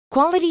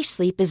Quality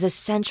sleep is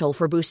essential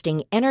for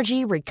boosting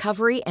energy,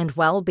 recovery, and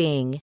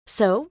well-being.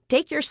 So,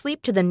 take your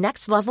sleep to the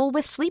next level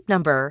with Sleep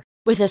Number.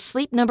 With a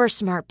Sleep Number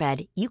smart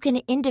bed, you can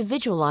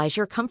individualize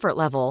your comfort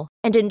level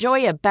and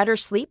enjoy a better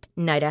sleep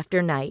night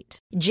after night.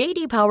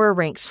 J.D. Power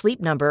ranks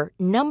Sleep Number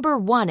number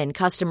 1 in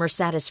customer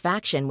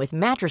satisfaction with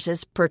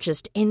mattresses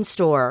purchased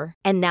in-store.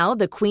 And now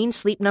the Queen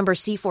Sleep Number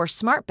C4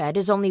 smart bed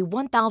is only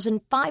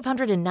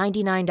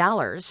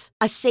 $1,599,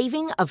 a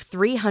saving of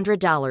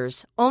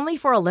 $300, only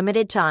for a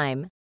limited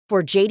time.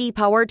 For J.D.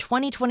 Power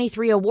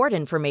 2023 award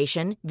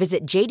information,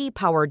 visit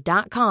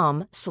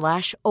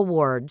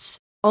jdpower.com/awards.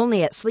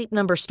 Only at Sleep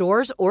Number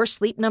stores or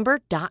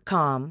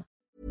sleepnumber.com.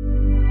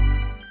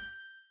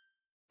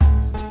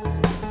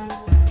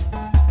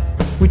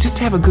 We just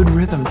have a good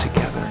rhythm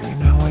together, you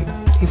know.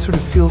 He sort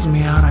of feels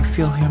me out, I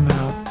feel him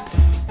out,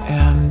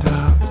 and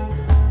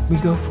we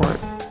go for it.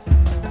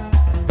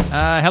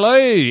 Hello,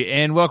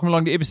 and welcome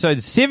along to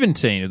episode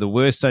 17 of The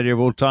Worst Idea of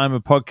All Time, a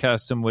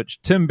podcast in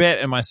which Tim Batt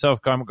and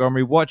myself, Guy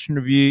Montgomery, watch and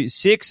review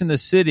Sex and the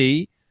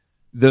City,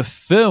 the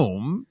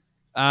film,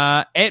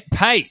 at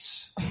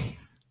pace.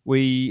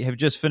 We have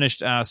just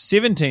finished our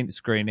 17th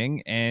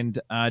screening and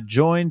are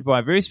joined by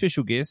a very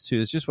special guest who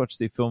has just watched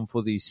the film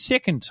for the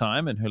second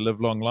time in her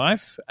livelong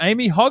life,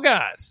 Amy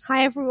Hoggart.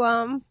 Hi,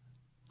 everyone.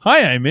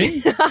 Hi,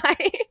 Amy.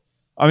 Hi.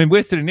 I mean,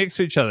 we're sitting next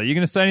to each other. You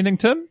going to say anything,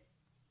 Tim?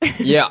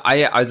 Yeah,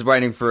 I was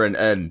waiting for an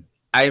in.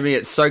 Amy,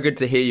 it's so good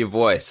to hear your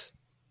voice.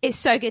 It's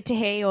so good to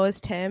hear yours,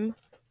 Tim.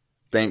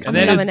 Thanks, and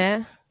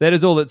man. That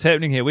is all that's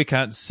happening here. We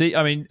can't see.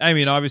 I mean,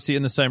 Amy and I obviously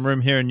in the same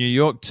room here in New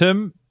York.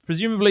 Tim,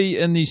 presumably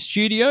in the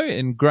studio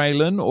in Grey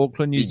Lynn,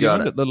 Auckland, New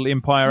Zealand, at Little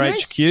Empire You're HQ.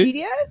 In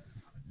studio?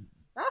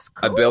 That's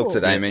cool. I built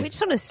it, Amy. We're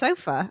just on a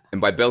sofa.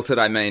 And by built it,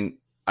 I mean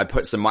I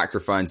put some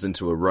microphones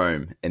into a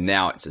room, and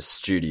now it's a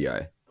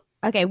studio.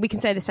 Okay, we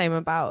can say the same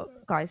about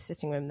Guy's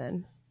sitting room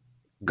then.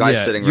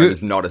 Guy's sitting room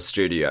is not a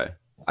studio.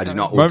 I do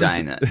not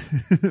ordain it.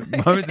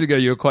 Moments ago,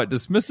 you were quite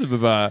dismissive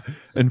of our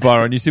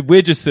environment. You said,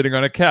 we're just sitting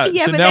on a couch.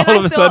 Yeah, and but now then all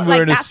of a sudden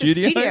we're in a that's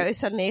studio. A studio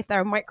suddenly if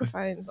there are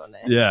microphones on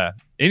it. Yeah.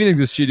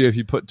 Anything's a studio if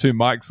you put two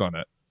mics on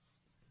it.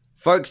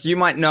 Folks, you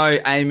might know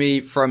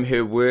Amy from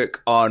her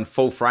work on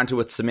Full Frontal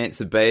with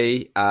Samantha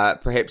Bee,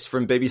 perhaps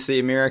from BBC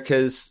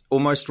America's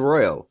Almost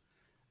Royal.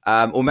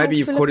 Or maybe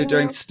you've caught her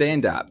doing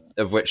stand-up,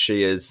 of which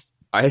she is,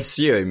 I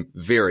assume,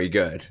 very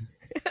good.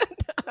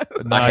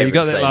 No, you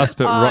got that last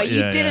bit right.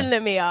 You didn't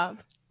let me up.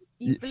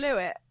 You blew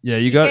it. Yeah,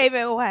 you gave it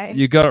away.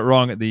 You got it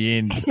wrong at the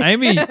end.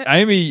 Amy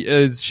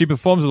she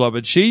performs a lot,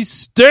 but she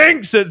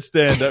stinks at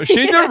stand-up.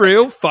 She's a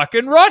real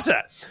fucking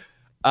rotter.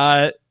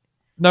 No,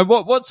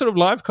 what sort of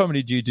live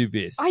comedy do you do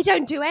best? I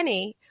don't do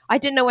any. I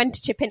didn't know when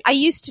to chip in. I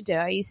used to do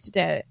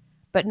it,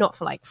 but not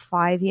for like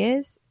 5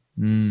 years.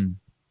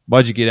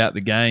 Why'd you get out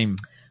the game?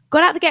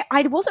 Got out the game.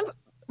 I wasn't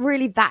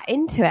really that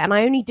into it, and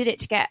I only did it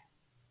to get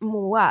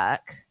more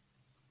work.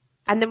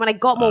 And then when I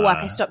got more work,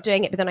 I stopped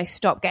doing it, but then I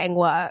stopped getting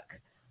work.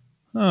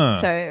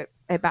 So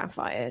it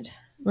backfired.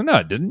 Well, no,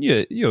 it didn't.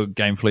 You're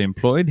gainfully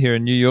employed here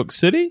in New York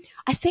City.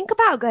 I think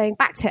about going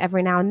back to it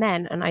every now and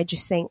then, and I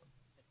just think,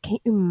 can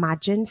you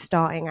imagine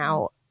starting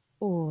out?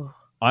 Oh,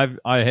 I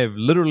have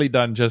literally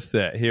done just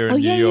that here in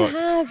New York. You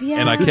have, yeah.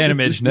 And I can't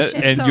imagine it.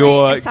 Shit, and sorry,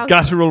 your it sounds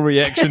guttural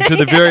reaction to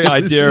the very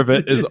idea of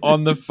it is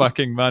on the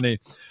fucking money.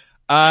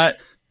 You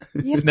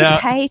have to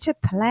pay to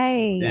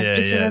play. I've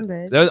just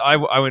remembered. I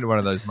went to one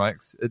of those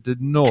mics. It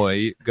did not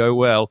go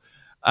well.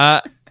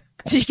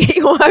 Did you get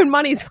your own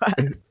money's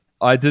worth?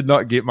 I did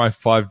not get my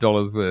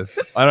 $5 worth.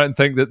 I don't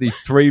think that the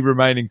 3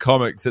 remaining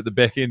comics at the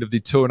back end of the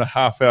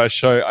 2.5-hour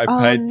show I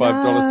paid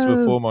 $5 to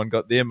perform on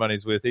got their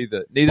money's worth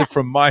either. Neither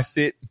from my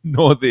set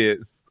nor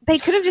theirs. They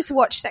could have just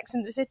watched Sex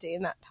and the City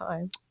in that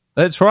time.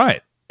 That's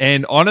right.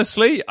 And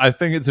honestly, I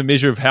think it's a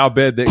measure of how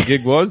bad that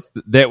gig was.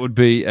 That would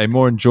be a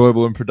more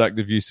enjoyable and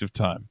productive use of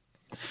time.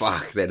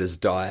 Fuck, that is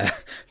dire.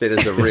 That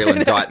is a real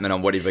indictment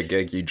on whatever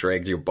gig you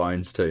dragged your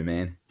bones to,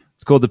 man.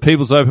 It's called the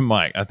People's Open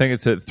Mic. I think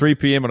it's at 3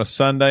 p.m. on a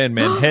Sunday in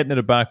Manhattan at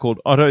a bar called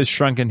Otto's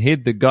Shrunken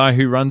Head. The guy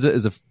who runs it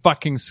is a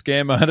fucking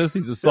scam artist.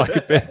 He's a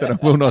psychopath and I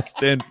will not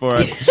stand for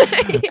it.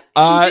 You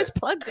just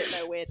plugged it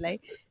though,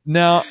 weirdly.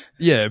 Now,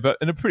 yeah, but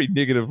in a pretty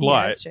negative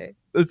light.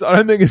 That's true.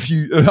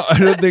 I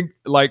don't think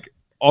like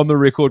on the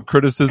record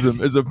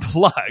criticism is a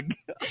plug.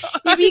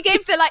 If you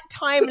gave the like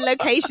time and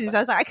locations, I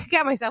was like, I could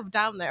get myself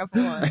down there if I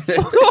want.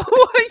 Yeah,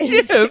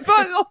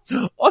 but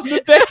on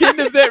the back end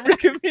of that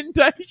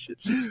recommendation,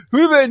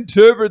 whoever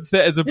interprets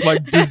that as a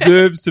plug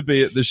deserves to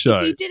be at the show.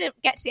 If you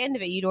didn't get to the end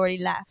of it, you'd already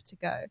left to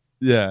go.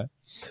 Yeah.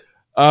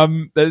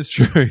 That's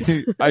true.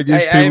 I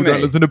guess people Amy.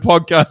 don't listen to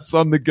podcasts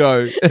on the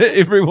go.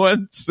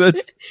 Everyone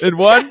sits in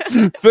one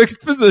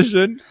fixed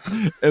position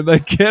and they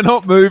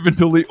cannot move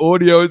until the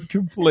audio is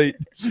complete.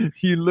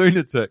 You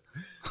lunatic.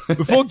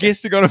 Before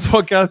guesting on a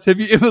podcast, have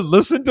you ever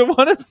listened to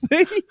one of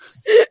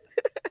these?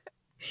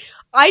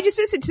 I just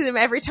listen to them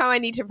every time I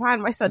need to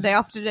plan my Sunday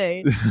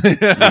afternoon.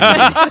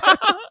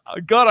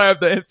 God, I hope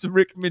they have some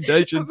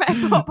recommendations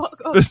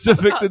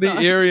specific to the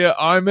area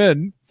I'm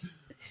in.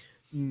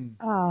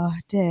 Oh,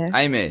 dear.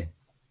 Amy.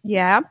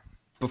 Yeah?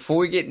 Before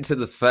we get into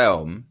the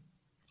film,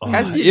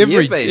 How's your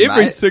year been,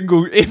 every mate?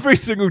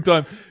 single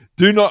time.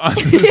 Do not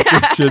answer this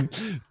question.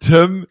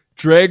 Tim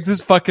drags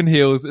his fucking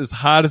heels as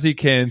hard as he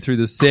can through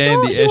the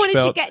sandy he wanted to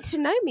asphalt. get to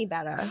know me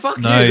better. Fuck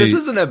No. you, this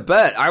isn't a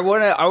bit. I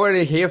want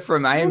to hear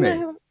from Amy.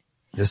 No.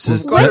 This We've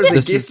is got her as a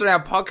this guest is on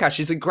our podcast.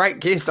 She's a great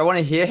guest. I want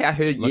to hear how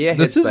her year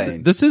this has is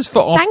been. this is for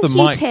off Thank the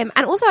you, mic. Tim.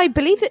 And also, I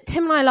believe that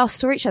Tim and I last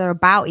saw each other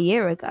about a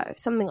year ago,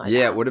 something like that.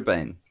 Yeah, it would have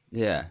been.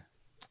 Yeah.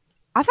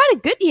 I've had a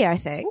good year, I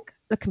think,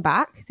 looking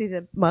back through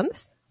the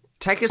months.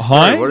 Take us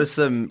Hi? through. What are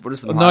some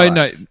No,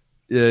 highlights?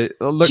 yeah.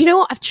 Look, Do you know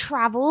what? I've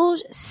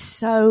travelled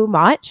so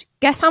much.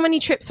 Guess how many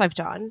trips I've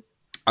done?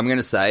 I'm going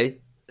to say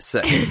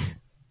 6.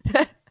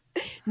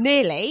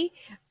 Nearly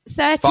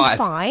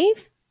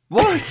 35.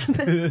 What?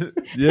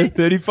 yeah,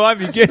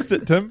 35. You guessed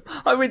it, Tim.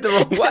 I went the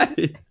wrong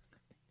way.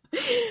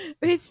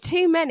 It's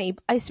too many.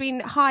 It's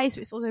been highs,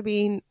 but it's also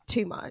been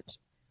too much.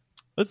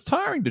 It's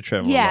tiring to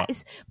travel. a Yeah,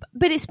 lot.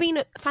 but it's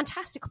been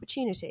fantastic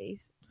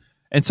opportunities.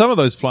 And some of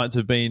those flights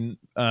have been,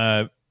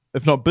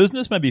 if not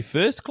business, maybe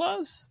first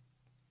class.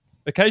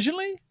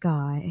 Occasionally.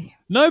 Guy.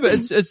 No, but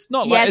it's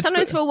not like. Yeah, it's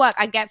sometimes for work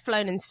I get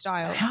flown in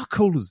style. How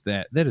cool is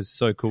that? That is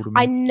so cool to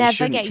me. I never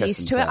shouldn't get kiss used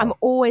and to it. tell. I'm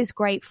always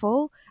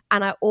grateful,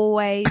 and I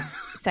always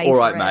say, All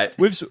right, mate.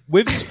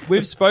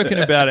 We've spoken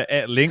about it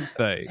at length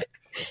though.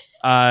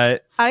 I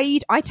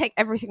take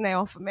everything they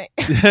offer me.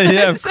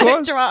 Yeah, I'm of so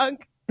course.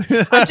 drunk.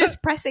 I'm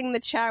just pressing the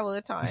chair all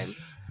the time,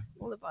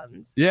 all the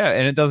buttons. Yeah,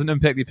 and it doesn't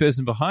impact the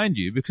person behind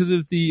you because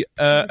of the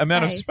Because of the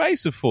amount of space.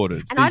 space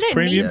afforded. And I These don't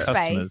premium need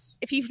customers. space.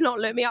 If you've not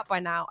looked me up by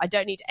now, I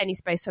don't need any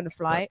space on a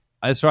flight.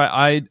 That's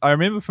right. I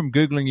remember from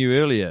Googling you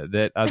earlier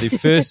that the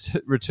first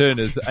return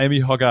is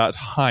Amy Hoggart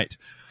height.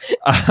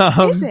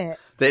 Is it?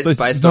 That's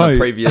So- based on no. a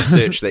previous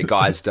search that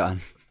guy's done.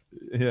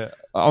 Yeah,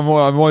 I'm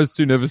always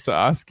too nervous to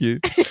ask you.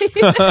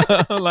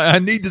 Like, I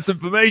need this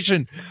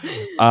information.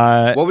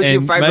 What was your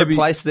and favourite maybe-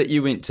 place that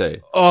you went to?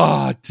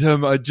 Oh,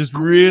 Tim, I just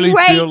really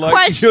Great feel like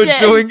question. you're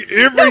doing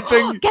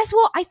everything. Guess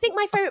what? I think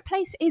my favorite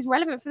place is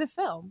relevant for the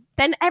film.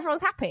 Then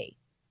everyone's happy.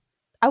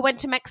 I went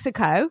to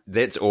Mexico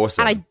That's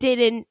awesome. and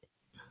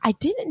I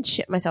didn't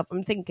shit myself.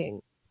 I'm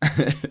thinking.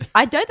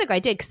 I don't think I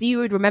did because you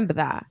would remember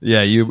that.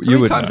 Yeah, you How many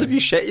would times know. have you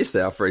shat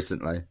yourself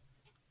recently?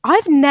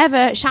 I've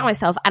never shat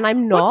myself, and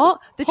I'm not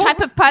the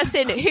type of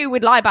person who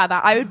would lie about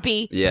that. I would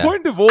be Yeah.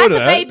 Point of order.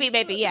 as a baby,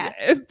 maybe, yeah.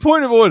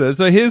 Point of order.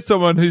 So here's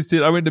someone who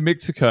said, I went to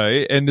Mexico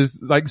and is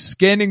like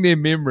scanning their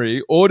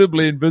memory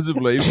audibly and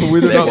visibly for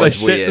whether or That not they was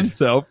shit weird.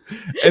 themselves.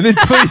 And then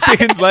 20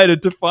 seconds later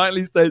to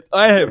finally state,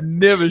 I have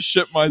never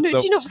shit No,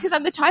 myself. do you know, because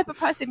I'm the type of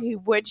person who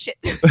would shit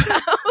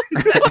themselves.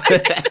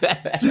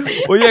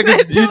 Well, yeah,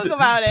 because Talk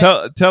about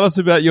it. tell us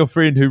about your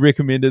friend who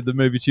recommended the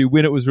movie to you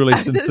when it was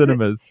released in This is-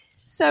 cinemas.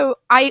 So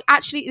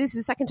this is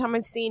the second time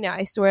I've seen it.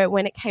 I saw it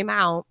when it came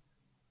out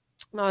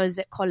when I was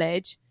at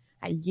college,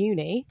 at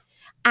uni.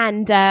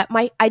 And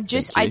I'd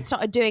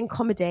started doing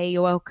comedy,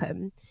 you're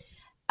welcome.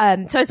 So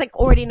I was like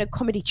already in a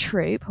comedy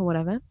troupe or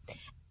whatever.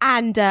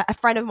 And a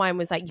friend of mine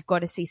was like, you've got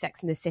to see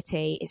Sex and the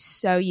City. It's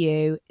so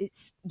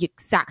it's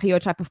exactly your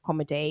type of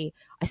comedy.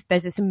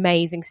 There's this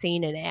amazing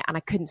scene in it. And I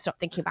couldn't stop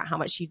thinking about how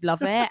much you'd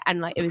love it.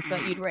 And like, it was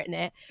like you'd written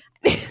it.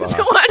 It's the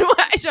one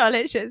where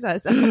Charlotte shits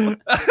herself.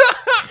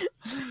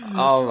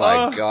 Oh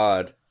my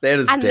God. That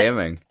is And-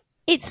 damning.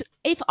 It's,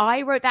 if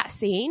I wrote that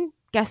scene,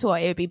 guess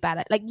what? It would be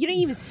better. Like, you don't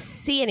even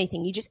see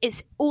anything.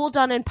 It's all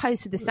done in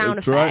post with the sound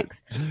That's right.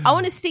 effects. I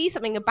want to see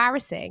something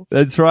embarrassing.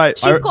 That's right.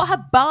 She's got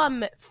her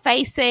bum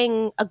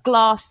facing a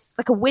glass,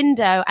 like a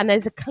window, and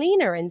there's a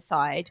cleaner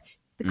inside.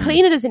 The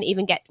cleaner doesn't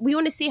even we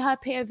want to see her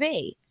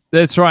POV.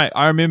 That's right.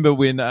 I remember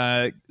when,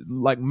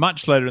 like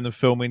much later in the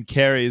film, when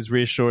Carrie is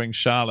reassuring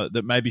Charlotte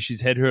that maybe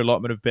she's had her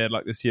allotment of bad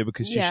luck this year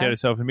because she Yeah. shat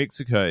herself in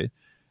Mexico,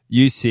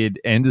 you said,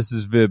 and this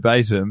is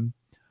verbatim,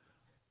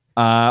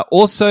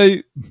 also,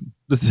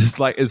 this is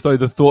like as though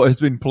the thought has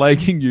been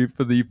plaguing you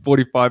for the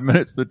 45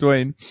 minutes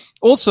between.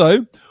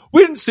 Also,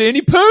 we didn't see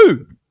any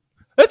poo.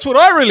 That's what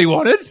I really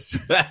wanted.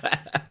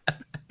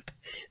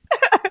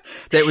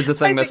 That was the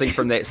thing missing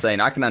from that scene.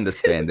 I can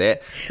understand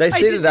that. They I set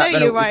didn't it up. know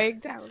in you a- were writing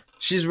down.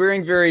 She's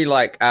wearing very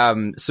like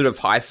sort of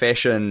high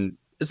fashion.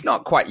 It's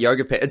not quite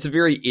yoga pants. It's a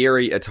very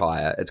airy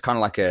attire. It's kind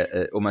of like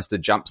a almost a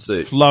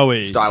jumpsuit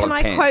Flowy. style Can of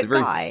I pants. quote They're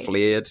very Guy?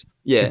 flared.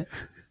 Yeah.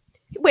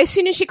 Well, as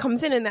soon as she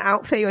comes in the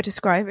outfit you're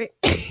describing,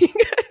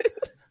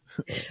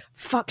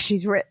 fuck,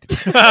 she's ripped.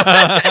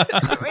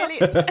 It's really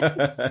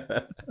intense.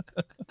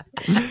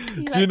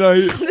 Do you know?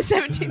 On the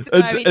 17th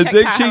of May, we checked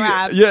out her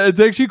abs. it's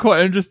actually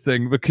quite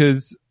interesting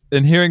because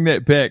in hearing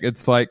that back,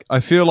 it's like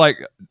I feel like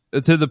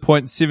it's at the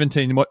point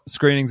 17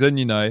 screenings in,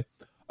 you know,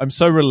 I'm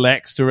so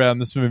relaxed around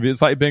this movie.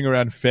 It's like being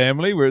around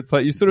family where it's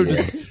like you sort of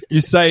just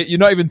you say you're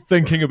not even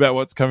thinking about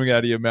what's coming out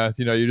of your mouth,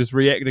 you know, you're just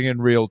reacting in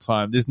real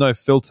time. There's no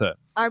filter.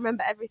 I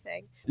remember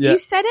everything. Yeah. You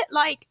said it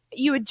like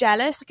you were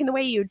jealous, like in the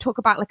way you would talk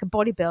about like a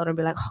bodybuilder and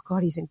be like, oh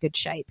God, he's in good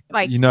shape.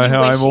 Like You know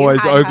how wish I'm you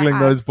always had her ogling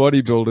those abs.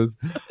 bodybuilders.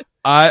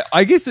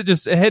 I guess it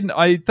hadn't,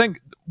 I think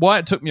why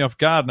it took me off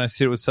guard and I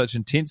said it with such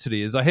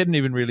intensity is I hadn't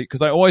even really,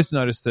 because I always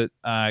noticed that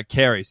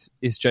Carrie's,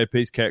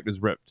 SJP's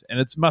character's ripped and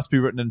it must be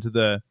written into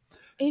the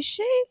Is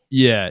she?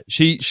 Yeah,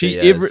 she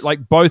every is.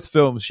 like both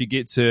films, she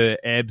gets her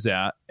abs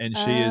out, and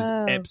she is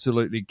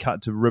absolutely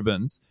cut to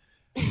ribbons.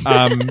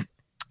 And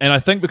I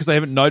think because I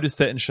haven't noticed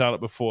that in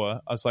Charlotte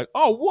before, I was like,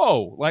 oh,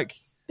 whoa, like.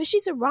 But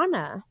she's a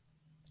runner.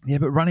 Yeah,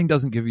 but running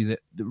doesn't give you that.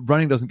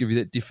 Running doesn't give you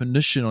that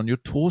definition on your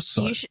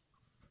torso.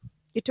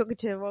 You're talking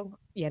to the wrong.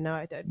 Yeah, no,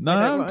 I don't.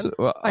 No,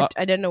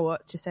 I don't know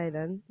what to say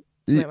then.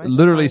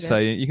 Literally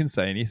say you can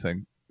say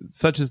anything.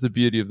 Such is the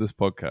beauty of this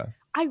podcast.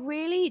 I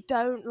really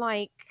don't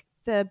like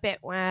the bit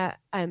where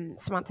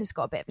Samantha's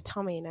got a bit of a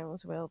tummy and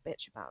everyone's a real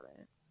bitch about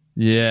it.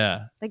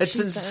 Yeah, like, it's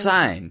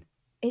insane.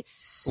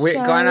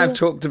 Guy and I've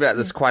talked about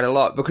this quite a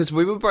lot because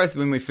we were both,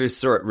 when we first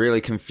saw it,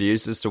 really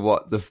confused as to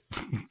what the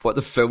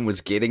film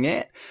was getting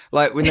at.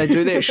 Like when they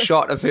do that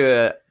shot of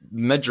her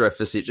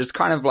midriff, it's just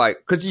kind of like,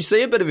 because you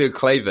see a bit of her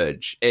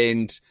cleavage,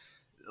 and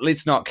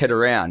let's not kid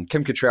around,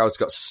 Kim Cattrall's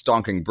got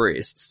stonking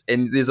breasts,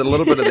 and there's a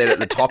little bit of that at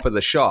the top of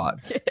the shot,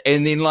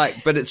 and then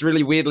but it's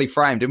really weirdly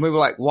framed, and we were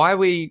like, why are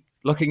we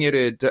looking at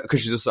her, because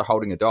she's also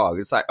holding a dog.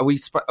 It's like, are we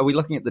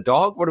looking at the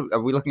dog? What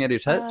are we looking at her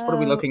tits? What are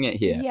we looking at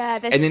here? Yeah,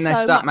 and then they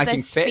start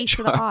making fat jokes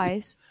for the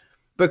eyes.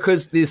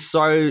 Because there's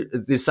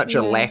such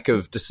a lack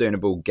of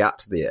discernible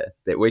gut there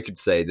that we could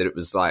see that it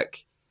was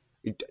like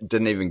it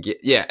didn't even get.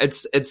 Yeah,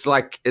 it's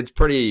like it's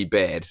pretty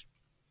bad,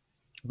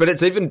 but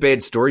it's even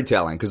bad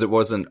storytelling because it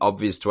wasn't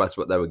obvious to us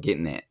what they were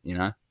getting at. You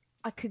know,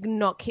 I could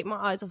not keep my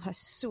eyes off her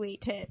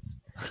sweet tits.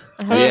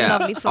 Her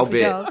lovely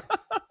fluffy dog.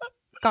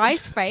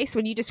 Guy's face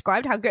when you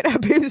described how good her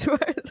boobs were.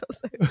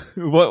 Also...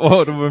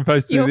 what am I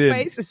supposed to do? Your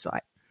face is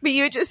like, but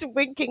you were just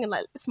winking and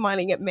like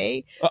smiling at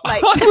me.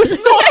 Like I was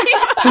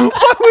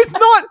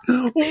not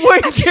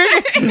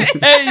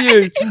winking at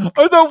you. I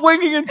was not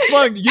winking and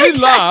smiling. You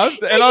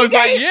laughed, and I was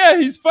like, "Yeah,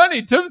 he's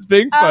funny. Tim's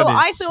being funny."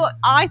 Oh,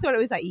 I thought it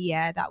was like,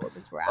 "Yeah, that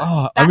woman's right."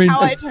 Oh, I mean,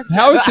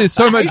 how is there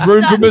so much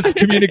room for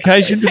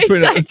miscommunication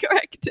between us?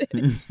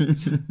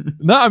 Corrected.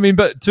 No, I mean,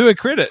 but to her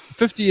credit,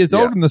 50 years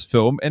old in this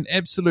film, and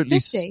absolutely.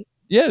 50?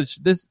 Yeah,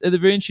 this at the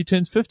very end she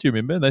turns 50,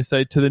 remember? And they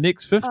say to the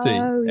next 50.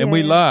 And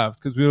we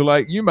laughed because we were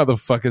like, you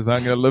motherfuckers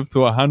aren't going to live to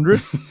 100.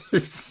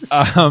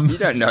 You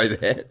don't know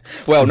that.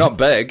 Well, not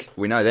big.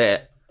 We know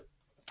that.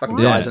 Fucking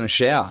guys in a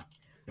shower.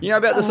 You know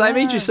about this,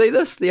 Amy? Did you see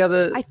this the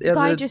other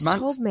guy just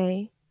month? Told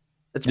me.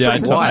 It's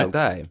pretty wild,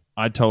 eh?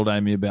 I told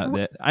Amy about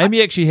that.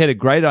 Amy actually had a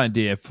great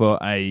idea for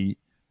a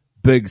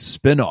big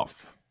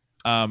spin-off.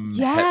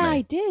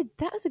 I did.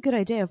 That was a good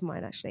idea of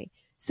mine, actually.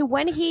 So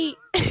when he...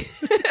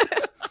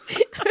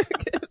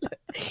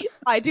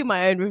 I do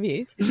my own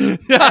reviews.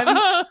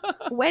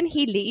 When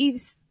he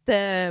leaves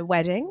the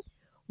wedding,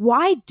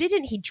 why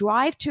didn't he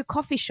drive to a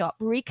coffee shop,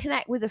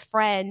 reconnect with a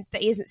friend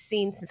that he hasn't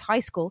seen since high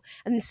school,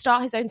 and then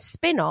start his own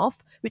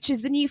spin-off, which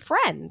is the new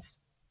Friends?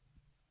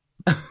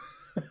 Because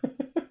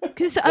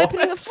it's the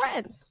opening of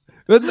Friends.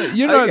 But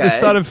you know, at the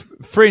start of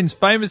Friends,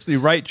 famously,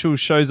 Rachel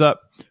shows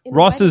up.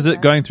 Ross is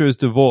going through his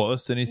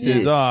divorce, and he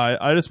says,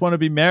 I just want to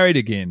be married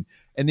again.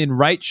 And then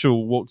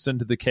Rachel walks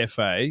into the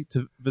cafe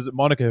to visit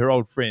Monica, her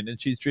old friend, and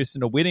she's dressed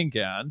in a wedding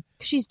gown.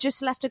 She's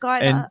just left a guy.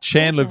 And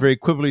Chandler very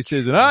equivocally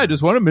says, I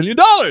just want $1 million.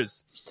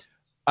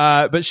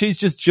 But she's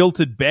just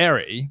jilted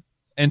Barry.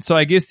 And so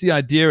I guess the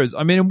idea is,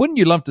 I mean, wouldn't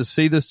you love to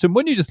see this, Tim?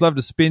 Wouldn't you just love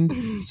to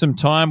spend some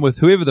time with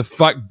whoever the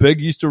fuck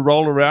Big used to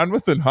roll around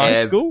with in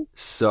high school?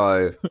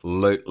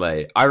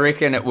 Absolutely. I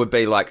reckon it would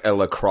be like a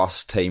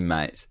lacrosse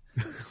teammate.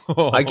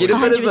 I get a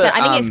bit of a...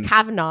 I think it's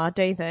Kavanaugh,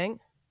 do you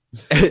think?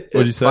 What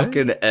did you say?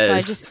 Fucking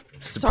is.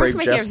 Sorry for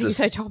making everything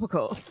so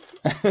topical.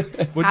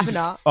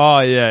 Kavanaugh. Oh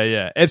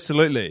yeah,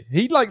 absolutely.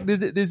 He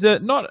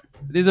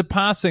there's a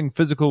passing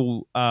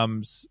physical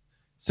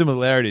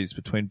similarities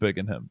between Big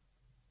and him.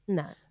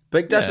 No,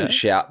 Big doesn't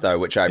shout though,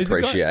 which I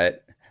appreciate.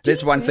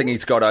 That's one thing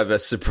he's got over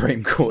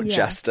Supreme Court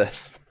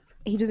justice.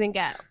 He doesn't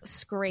get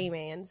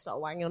screaming and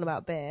start wanging on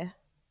about beer.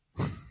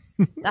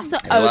 That's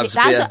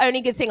the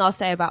only good thing I'll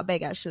say about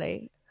Big,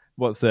 actually.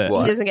 What's that?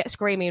 He doesn't get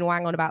screaming and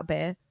wang on about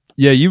beer.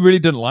 Yeah, you really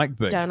didn't like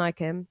Big. Don't like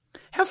him.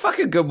 How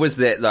fucking good was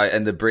that, though,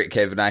 in the Brett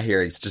Kavanaugh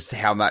hearings, just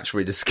how much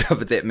we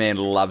discovered that man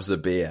loves a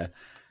beer.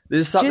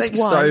 There's something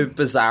so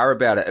bizarre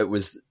about it. It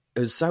was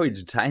so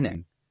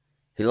entertaining.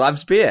 He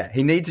loves beer.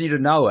 He needs you to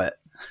know it.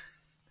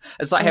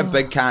 It's like how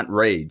Big can't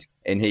read,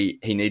 and he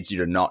needs you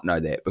to not know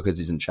that because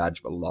he's in charge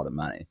of a lot of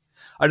money.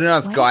 I don't know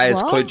if Guy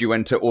has clued you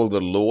into all the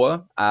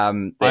lore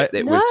that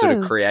we've sort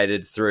of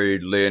created through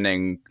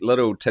learning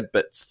little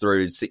tidbits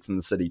through Sex and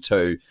the City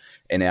 2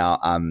 and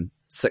our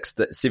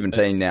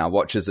 17 now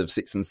watches of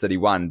Sex and the City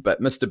 1.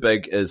 But Mr.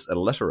 Big is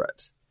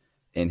illiterate,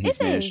 and he's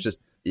managed to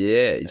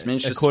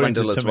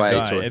swindle his way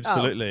to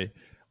absolutely,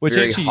 which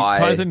actually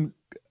ties in,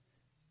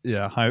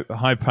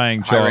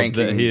 high-paying job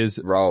that he is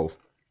role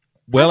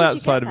well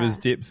outside of his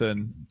depth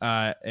in,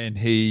 and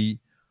he's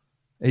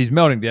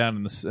melting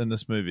down in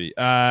this movie.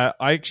 I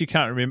actually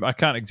can't remember. I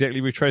can't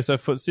exactly retrace our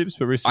footsteps,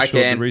 but rest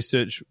assured the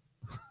research.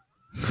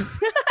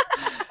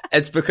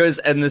 It's because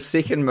in the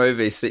second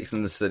movie, Sex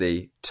and the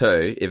City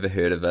 2, ever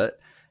heard of it?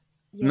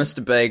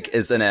 Mr. Big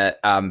is in a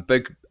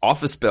big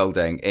office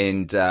building,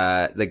 and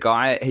the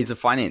guy, he's a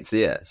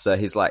financier, so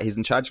he's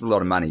in charge of a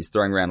lot of money. He's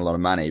throwing around a lot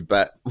of money,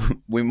 but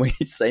when we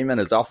see him in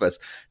his office,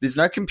 there's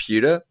no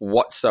computer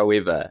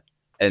whatsoever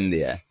in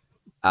there.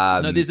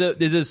 No, there's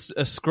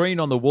a screen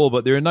on the wall,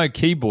 but there are no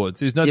keyboards.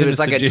 There's nothing. It's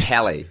like a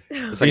tally.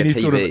 It's like any a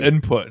TV. sort of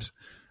input.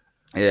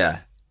 Yeah,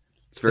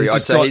 it's very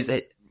odd. So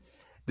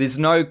there's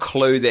no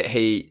clue that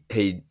he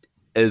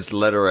is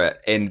literate,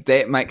 and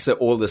that makes it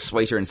all the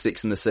sweeter in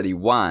Sex and the City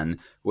 1,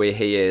 where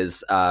he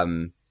is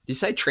do you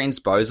say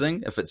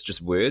transposing if it's just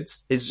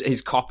words?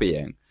 He's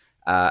copying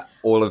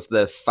all of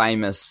the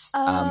famous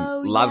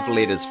love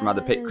letters from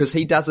other people, because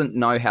he doesn't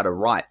know how to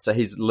write, so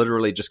he's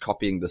literally just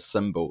copying the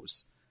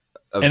symbols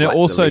of, and it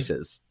also the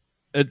letters.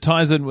 It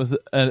ties in with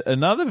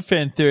another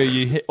fan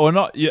theory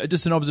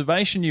just an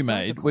observation you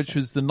made, which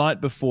was the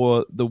night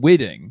before the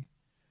wedding.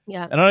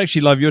 Yeah, and I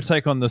actually love your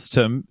take on this,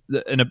 Tim.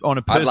 On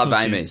a personal I love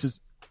Amy's.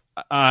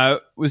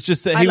 Was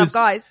just that I love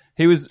guys.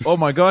 He was. Oh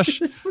my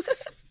gosh.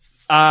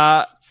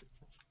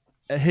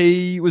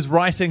 He was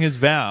writing his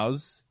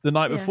vows the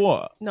night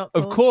before. Not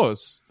cool. Of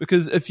course,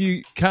 because if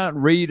you can't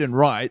read and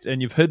write,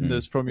 and you've hidden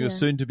this from your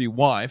soon-to-be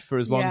wife for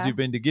as long as you've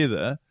been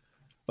together,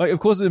 like, of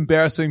course, it's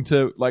embarrassing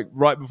to, like,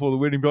 right before the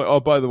wedding, be like, oh,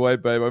 by the way,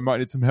 babe, I might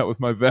need some help with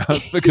my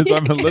vows because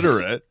I'm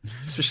illiterate.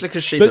 Especially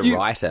because she's a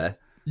writer.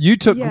 You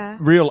took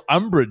real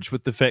umbrage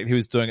with the fact he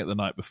was doing it the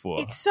night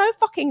before. It's so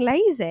fucking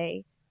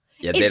lazy.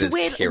 Yeah, it's that is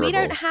weird. terrible.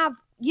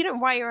 You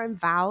don't write your own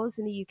vows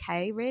in the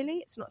UK, really.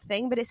 It's not a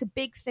thing, but it's a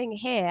big thing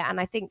here, and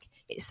I think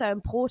it's so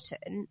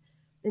important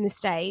in the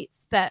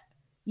States that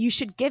you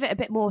should give it a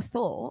bit more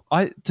thought.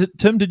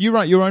 Tim, did you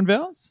write your own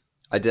vows?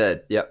 I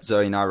did. Yep.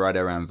 Zoe and I write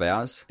our own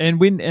vows. And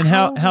when and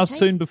how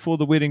soon before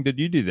the wedding did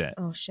you do that?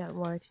 Oh shit! I'm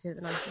worried to do it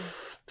the night.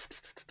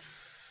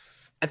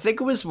 I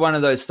think it was one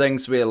of those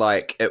things where,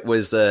 like, it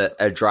was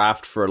a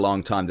draft for a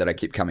long time that I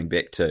kept coming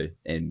back to,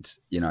 and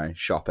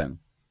shopping.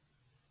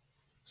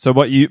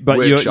 So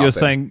you're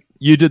saying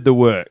you did the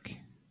work?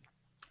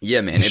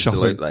 Yeah, man,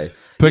 absolutely.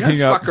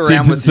 Picking up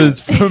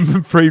sentences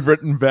from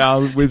pre-written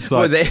vow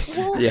websites.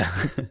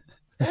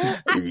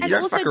 You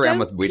don't fuck around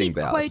with wedding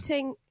vows.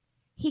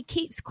 He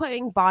keeps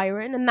quoting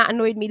Byron, and that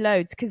annoyed me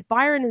loads because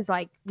Byron is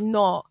like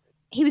not.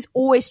 He was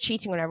always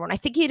cheating on everyone. I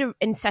think he had an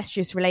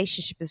incestuous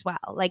relationship as well.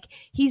 Like,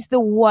 he's the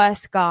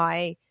worst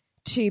guy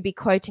to be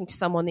quoting to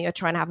someone that you're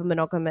trying to have a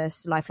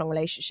monogamous, lifelong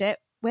relationship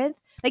with.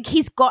 Like,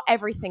 he's got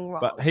everything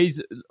wrong. But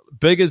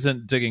Big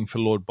isn't digging for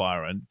Lord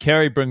Byron.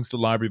 Carrie brings the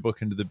library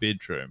book into the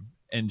bedroom,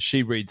 and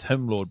she reads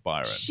him Lord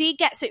Byron. She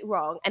gets it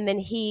wrong, and then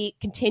he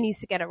continues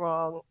to get it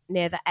wrong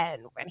near the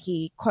end when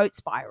he quotes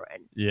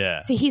Byron.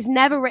 Yeah. So he's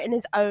never written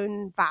his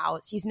own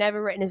vows. He's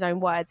never written his own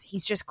words.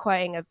 He's just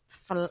quoting a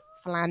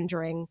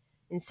philandering,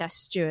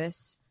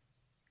 incestuous.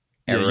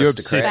 Yeah, you're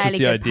obsessed with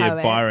the idea poet.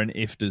 of Byron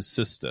effed his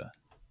sister.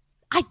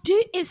 I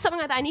do. It's something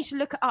like that. I need to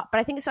look it up, but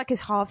I think it's like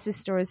his half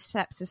sister or his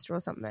stepsister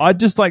or something. I'd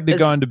just like to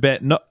go into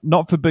bat,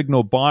 not for Big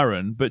nor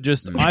Byron, but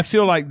just I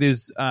feel like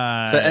there's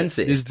for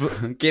incest.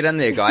 Get in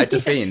there, guy.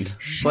 Defend,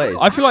 please.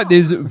 I feel like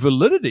there's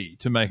validity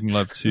to making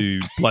love to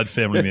blood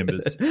family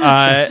members,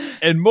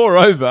 and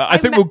moreover, I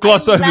think we'll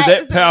gloss over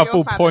that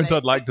powerful point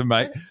I'd like to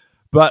make.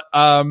 But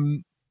I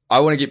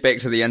want to get back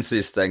to the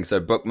incest thing, so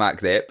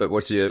bookmark that. But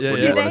what do you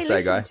want to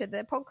say, guy? To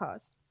the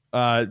podcast.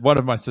 One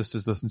of my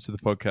sisters listens to the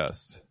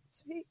podcast.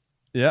 Sweet.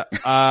 Yeah.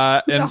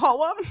 The hot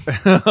one?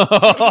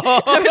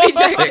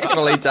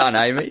 Respectfully done,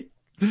 Amy.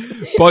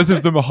 Both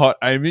of them are hot,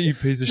 Amy, you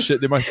piece of shit.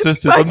 They're my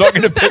sisters. I'm not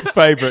going to pick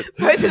favourites.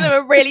 Both of them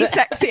are really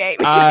sexy, Amy.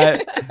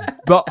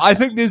 But I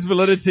think there's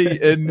validity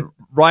in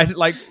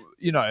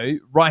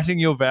writing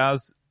your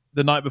vows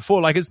the night before.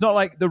 Like, it's not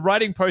like the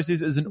writing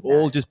process isn't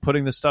all just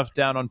putting the stuff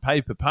down on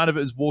paper. Part of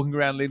it is walking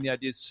around, letting the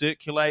ideas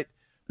circulate,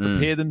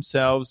 prepare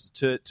themselves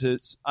to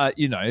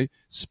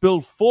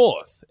spill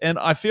forth. And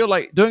I feel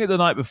like doing it the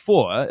night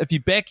before, if you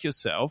back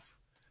yourself,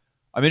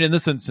 I mean, in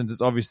this instance,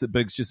 it's obvious that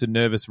Big's just a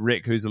nervous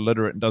wreck who's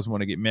illiterate and doesn't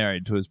want to get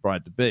married to his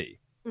bride-to-be.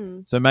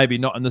 So maybe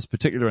not in this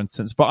particular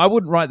instance, but I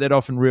wouldn't write that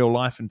off in real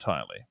life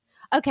entirely.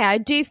 Okay, I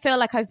do feel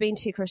like I've been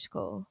too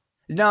critical.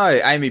 No,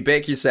 Amy,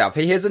 back yourself.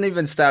 He hasn't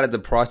even started the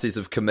process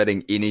of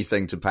committing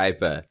anything to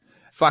paper.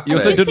 Fuck. You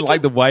also didn't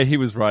like the way he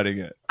was writing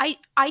it. I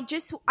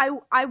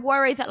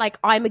worry that, like,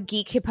 I'm a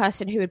geekier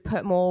person who would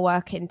put more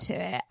work into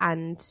it,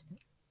 and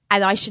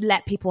I should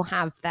let people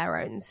have their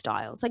own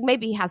styles. Like,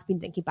 maybe he has been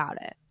thinking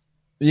about it.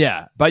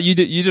 Yeah, but you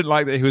didn't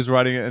like that he was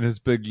writing it in his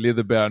big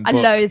leather-bound book. I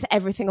loathe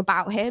everything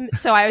about him.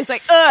 So I was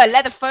like,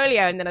 leather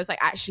folio. And then I was like,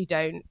 actually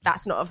don't.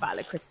 That's not a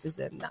valid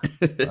criticism.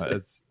 That's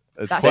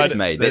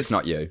me. That's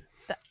not you.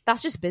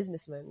 That's just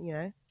businessman, you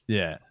know?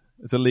 Yeah,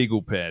 it's a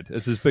legal pad.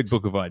 It's his big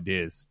book of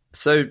ideas.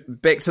 So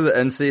back to the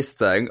incest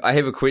thing. I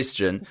have a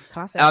question.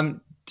 Classic.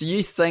 Do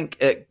you think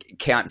it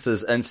counts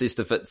as incest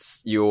if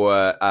it's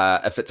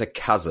if it's a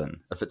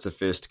cousin, if it's a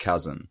first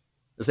cousin?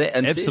 Is that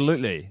incest?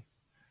 Absolutely.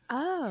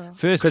 Oh.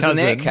 First cousin.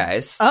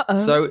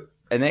 Because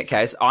in that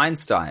case,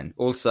 Einstein,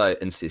 also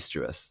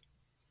incestuous.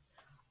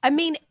 I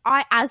mean,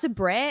 as a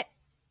Brit,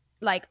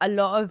 like a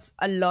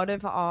lot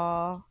of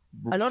our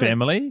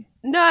family?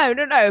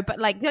 No. But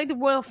like the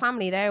royal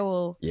family, they're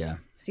all Yeah.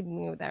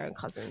 sleeping with their own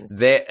cousins.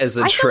 There is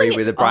a I still tree think where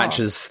it's the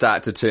branches odd.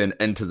 start to turn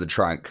into the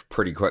trunk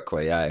pretty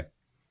quickly, eh?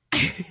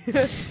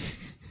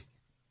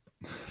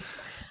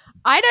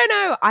 I don't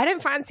know. I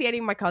don't fancy any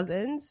of my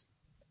cousins.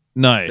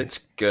 No. It's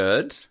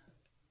good.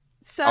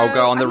 So I'll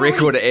go on the I'm not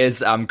record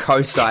as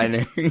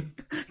co-signing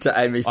to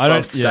Amy's I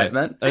don't- bold yeah,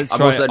 statement. I'm that's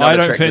also right. not I don't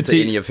attracted fancy-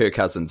 to any of her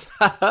cousins.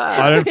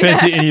 I don't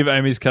fancy any of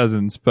Amy's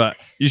cousins, but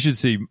you should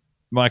see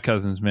my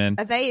cousins, man.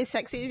 Are they as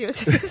sexy as your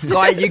sisters?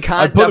 Like, you I'd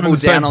can't put them in double the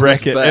same down on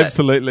this bracket. bit.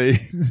 Absolutely.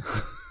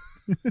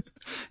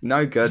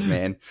 No good,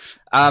 man.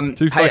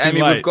 Too Hey, fucking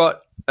Amy, late. we've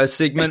got a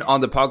segment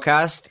on the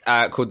podcast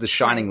called The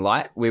Shining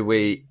Light, where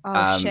we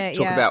talk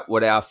about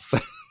what our...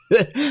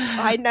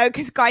 I know,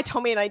 because Guy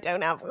told me and I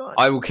don't have one.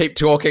 I will keep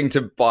talking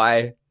to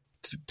buy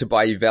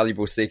you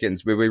valuable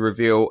seconds, where we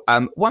reveal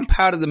one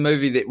part of the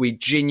movie that we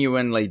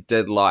genuinely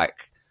did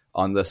like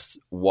on this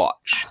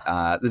watch.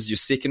 This is your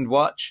second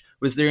watch.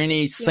 Was there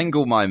any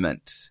single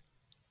moment,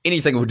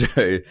 anything will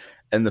do,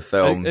 in the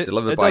film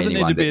delivered by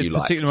anyone that you It doesn't need to be a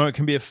liked? particular moment. It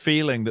can be a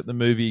feeling that the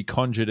movie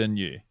conjured in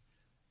you.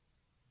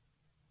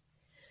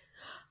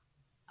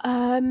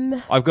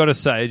 I've got to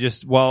say,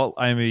 just while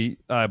Amy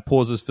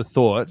pauses for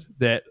thought,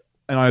 that,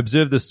 and I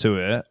observed this to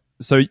her,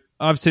 so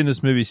I've seen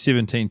this movie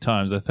 17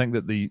 times. I think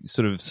that the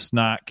sort of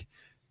snark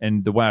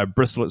and the way I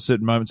bristle at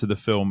certain moments of the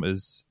film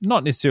is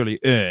not necessarily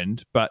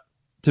earned, but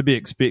to be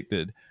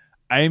expected.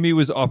 Amy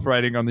was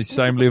operating on the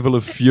same level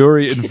of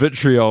fury and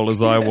vitriol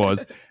as I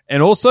was,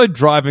 and also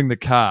driving the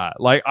car.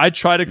 Like, I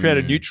try to create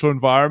a neutral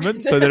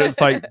environment so that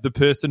it's like the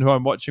person who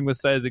I'm watching with,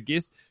 say, as a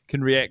guest,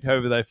 can react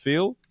however they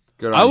feel.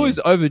 Good on I you. was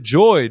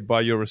overjoyed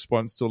by your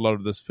response to a lot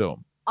of this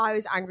film. I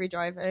was angry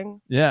driving.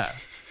 Yeah.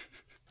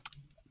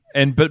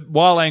 But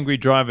while angry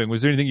driving,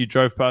 was there anything you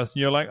drove past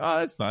and you're like, oh,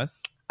 that's nice?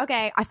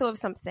 Okay, I thought of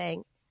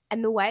something.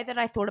 And the way that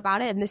I thought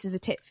about it, and this is a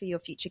tip for your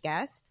future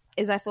guests,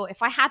 is I thought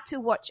if I had to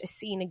watch a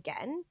scene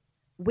again,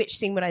 which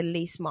scene would I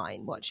least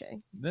mind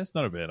watching? That's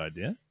not a bad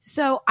idea.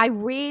 So I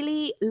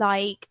really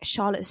like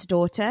Charlotte's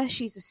daughter.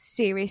 She's a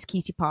serious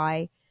cutie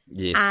pie.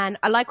 Yes. And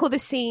I like all the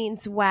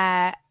scenes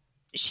where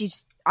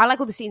I like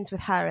all the scenes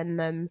with her in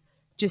them,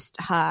 just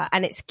her.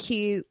 And it's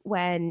cute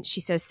when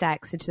she says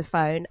sex into the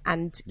phone,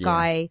 and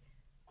Guy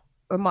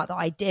remarked that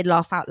I did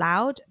laugh out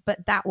loud,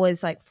 but that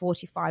was like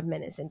 45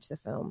 minutes into the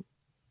film.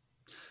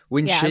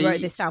 I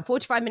wrote this down.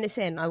 45 minutes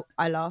in,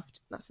 I laughed.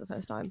 That's the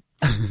first time.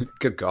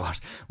 Good God.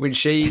 When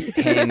she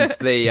hands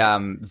the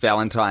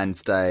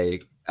Valentine's Day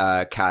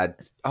card...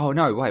 Oh,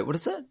 no, wait, what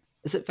is it?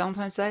 Is it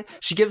Valentine's Day?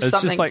 She gives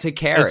something to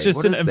Carrie. It's just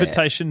What an is that?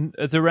 invitation.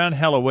 It's around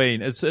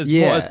Halloween. It's more,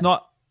 it's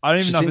not... I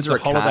don't even She know if sends it's a her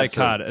a holiday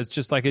card card. It's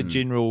just like a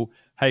general,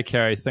 hey,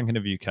 Carrie, thinking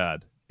of you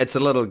card. It's a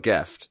little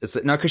gift.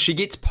 No, because she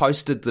gets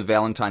posted the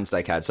Valentine's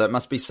Day card, so it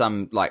must be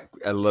some, like,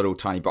 a little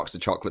tiny box of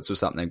chocolates or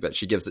something, but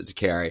she gives it to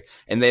Carrie,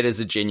 and that is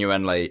a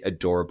genuinely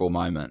adorable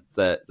moment.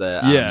 The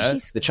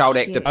child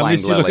actor playing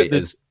Unless you look Lily at the-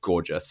 is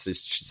gorgeous.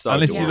 She's so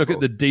Unless adorable. you look at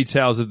the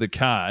details of the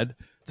card,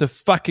 it's a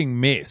fucking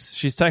mess.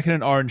 She's taken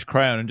an orange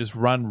crayon and just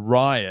run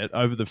riot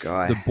over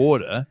the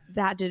border.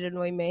 That did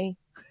annoy me.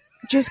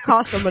 Just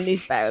cast someone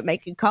who's better at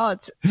making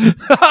cards.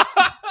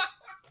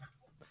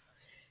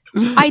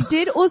 I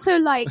did also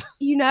like,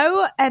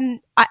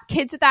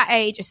 kids at that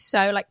age are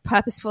so like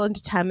purposeful and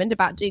determined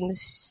about doing the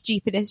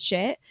stupidest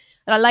shit.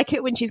 And I like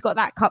it when she's got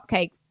that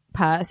cupcake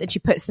purse and she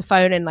puts the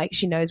phone in, like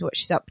she knows what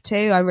she's up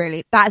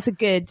to. That's a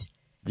good...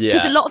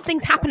 Because a lot of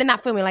things happen in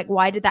that film. You're like,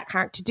 why did that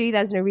character do?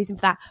 There's no reason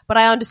for that. But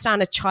I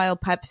understand a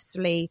child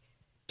purposely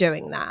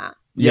doing that.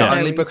 Yeah, No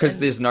only because reason.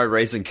 there's no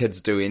reason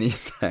kids do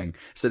anything.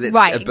 So that's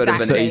Right, a bit of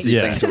an exactly. easy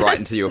thing to write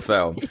into your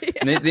film.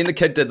 And then the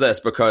kid did this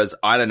because,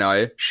 I don't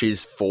know,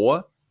 she's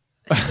 4.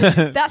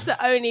 That's the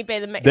only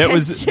bit that makes That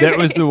sense was to that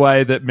me. was the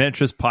way that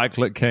Mattress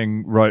Pikelet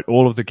King wrote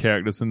all of the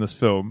characters in this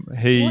film.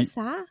 What's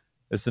that?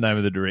 It's the name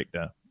of the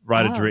director,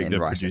 writer, Oh. director, And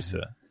writer.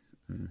 producer.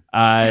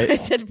 I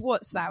said,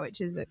 what's that?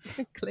 Which is a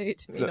clue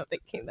to me not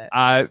thinking that.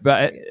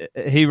 But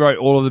he wrote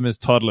all of them as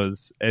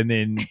toddlers, and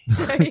then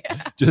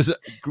Yeah. just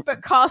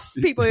But cast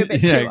people who are a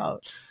bit too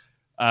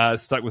old.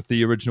 stuck with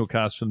the original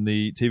cast from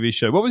the TV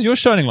show. What was your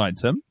shining light,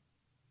 Tim?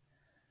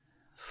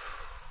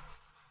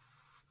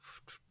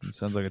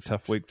 Sounds like a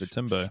tough week for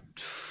Timbo.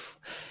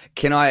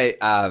 Can I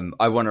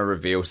want to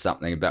reveal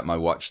something about my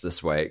watch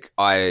this week.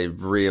 I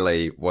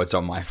really was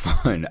on my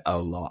phone a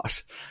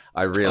lot.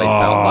 I really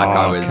felt like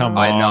I was, come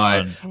I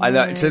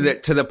know, on.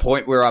 to the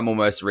point where I'm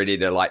almost ready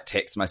to like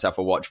text myself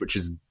a watch, which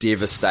is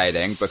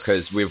devastating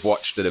because we've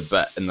watched it a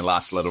bit in the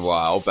last little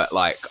while, but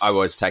like I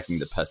was taking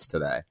the piss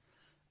today.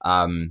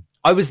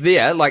 I was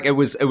there, like it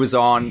was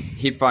on,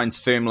 headphones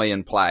firmly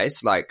in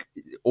place, like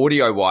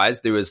audio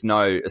wise, there was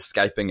no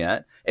escaping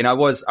it. And I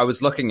was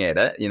looking at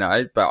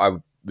it, but I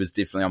was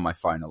definitely on my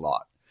phone a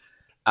lot.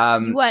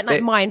 You weren't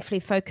like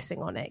mindfully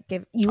focusing on it.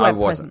 You weren't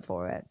present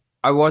for it.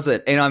 I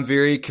wasn't, and I'm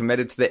very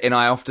committed to that. And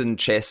I often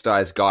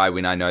chastise Guy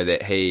when I know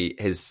that he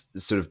has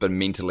sort of been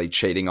mentally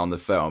cheating on the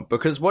film.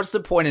 Because what's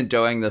the point in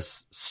doing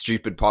this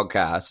stupid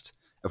podcast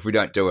if we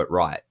don't do it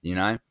right,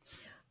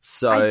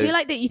 So I do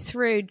like that you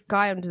threw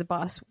Guy under the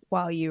bus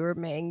while you were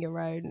admitting your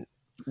own.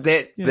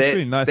 It's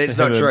really nice that's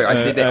to not have true. I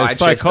said that a I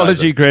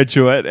psychology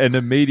graduate and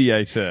a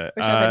mediator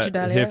Which I mentioned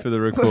earlier. here for the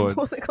record.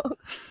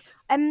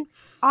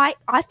 I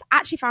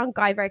actually found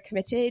Guy very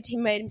committed. He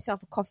made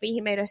himself a coffee. He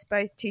made us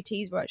both 2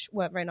 teas, which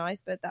weren't very nice,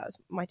 but that was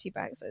my tea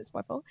bag, so it's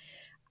my fault.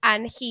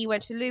 And he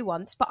went to the loo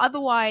once, but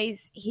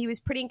otherwise he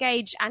was pretty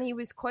engaged, and he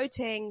was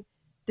quoting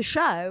the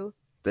show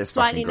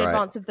slightly in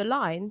advance of the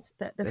lines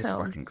that the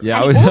film. Fucking great.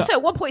 Yeah, And he also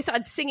at one point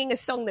started singing a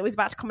song that was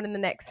about to come in the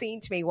next scene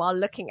to me while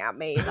looking at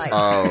me.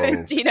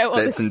 Like, do you know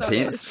what that's this song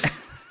intense.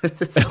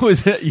 is? It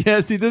was,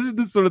 yeah. See, this is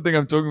the sort of thing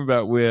I'm talking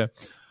about where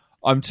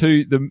I'm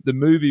too the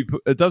movie.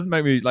 It doesn't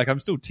make me like I'm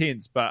still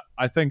tense, but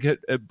I think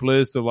it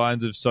blurs the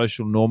lines of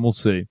social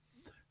normalcy.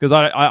 Because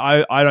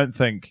I don't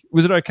think,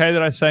 was it okay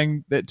that I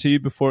sang that to you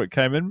before it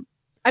came in?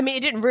 I mean,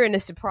 it didn't ruin the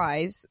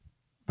surprise.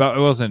 But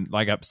it wasn't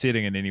like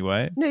upsetting in any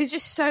way. No, it's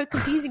just so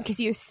confusing because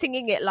you were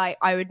singing it like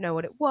I would know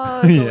what it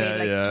was, or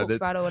we talked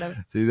about it or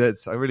whatever. See,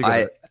 I really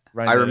I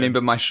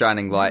remember my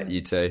shining light,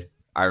 you two.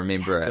 I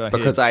remember it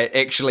because I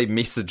actually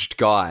messaged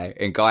Guy,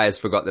 and Guy has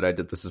forgot that I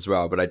did this as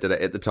well, but I did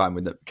it at the time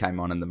when it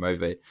came on in the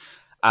movie.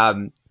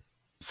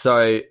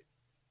 So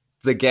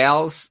the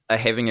gals are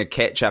having a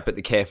catch up at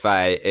the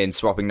cafe and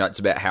swapping notes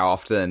about how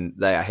often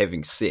they are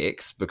having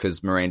sex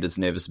because Miranda's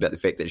nervous about the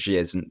fact that she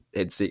hasn't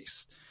had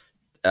sex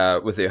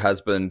with her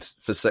husband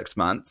for 6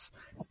 months.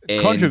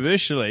 And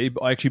controversially,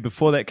 actually,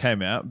 before that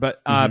came out,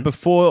 but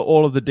before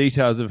all of the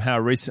details of how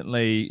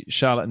recently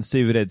Charlotte and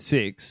Steve had had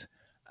sex,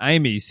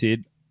 Amy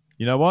said,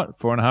 "You know what?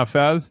 4.5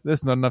 hours,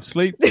 that's not enough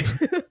sleep.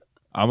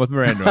 I'm with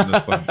Miranda on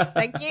this one."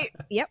 Thank you.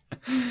 Yep.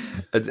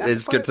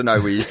 It's good to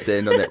know where you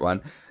stand on that one.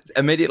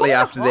 Immediately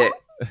after that,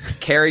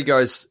 Carrie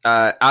goes,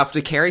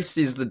 after Carrie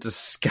says the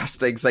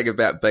disgusting thing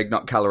about Big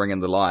not colouring in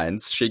the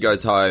lines, she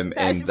goes home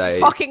and they...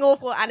 fucking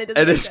awful, and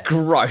it is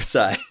gross,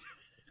 eh?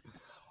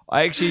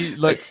 I actually,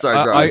 like, it's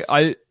so gross.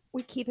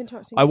 We keep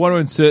interrupting. I want to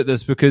insert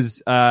this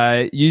because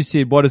you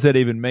said, what does that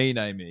even mean,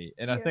 Amy?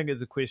 And I think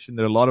it's a question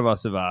that a lot of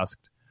us have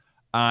asked.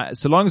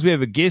 So long as we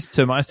have a guest,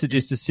 Tim, I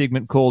suggest a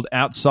segment called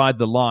Outside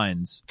the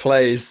Lines.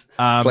 Please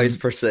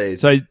proceed.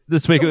 So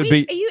this week it would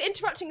be... Are you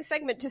interrupting a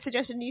segment to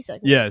suggest a new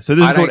segment? Yeah, so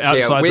this is called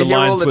Outside We're the Lines. We're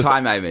here all the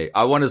time, Amy.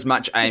 I want as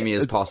much Amy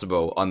as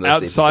possible on this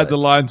Outside episode. the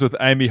Lines with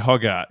Amy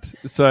Hoggart.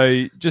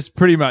 So just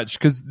pretty much,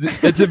 because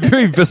it's a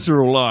very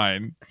visceral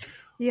line.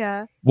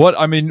 Yeah.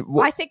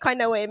 I think I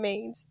know what it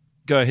means.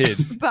 Go ahead.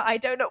 But I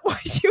don't know why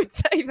she would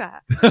say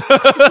that.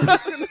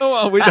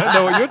 Well, we don't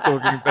know what you're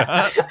talking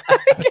about.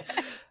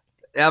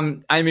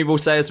 Amy will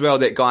say as well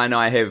that Guy and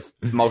I have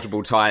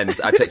multiple times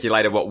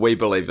articulated what we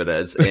believe it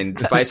is, and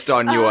based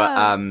on your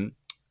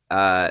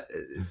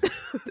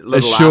little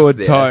assured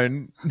laugh there,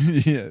 tone,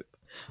 yeah,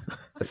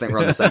 I think we're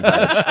on the same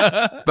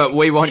page. But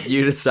we want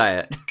you to say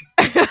it.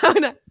 Oh,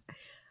 no.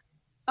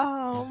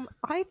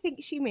 I think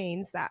she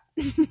means that.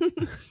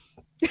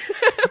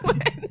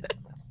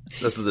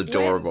 This is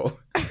adorable.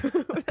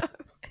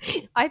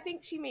 I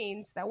think she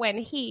means that when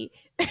he...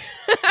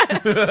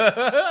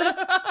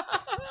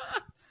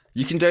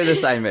 You can do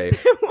this, Amy.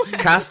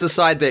 Cast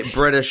aside that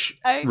British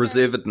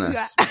reservedness.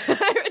 Yeah.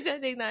 I'm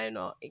pretending that I'm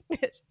not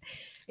English.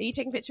 Are you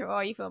taking a picture or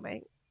are you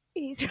filming?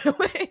 He's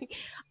filming.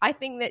 I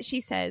think that she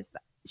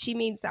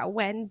means that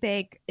when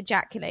Big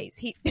ejaculates,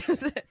 he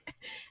does it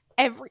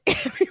everywhere. I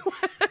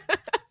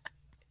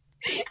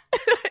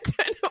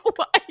don't know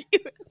why you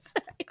would say.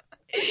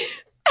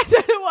 I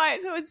don't know why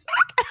it's always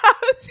like,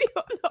 how's he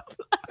not black?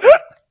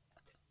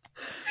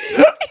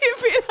 He'd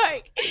be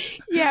like,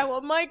 yeah, well,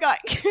 my guy,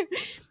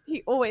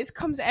 he always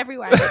comes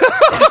everywhere.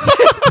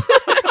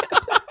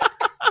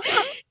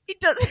 He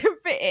doesn't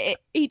fit it.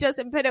 He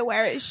doesn't put it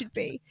where it should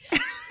be.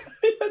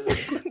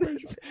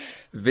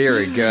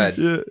 Very good.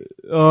 Yeah.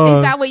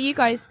 Is that what you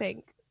guys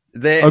think?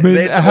 That's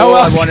all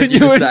I wanted you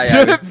to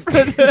say.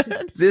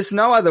 There's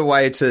no other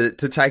way to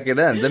take it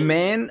in. The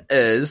man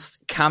is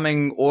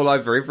coming all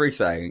over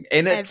everything,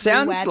 and it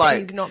sounds like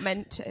he's not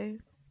meant to.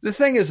 The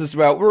thing is, as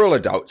well, we're all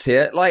adults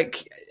here.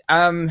 Like,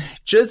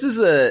 jizz is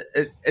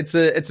it's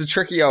a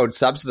tricky old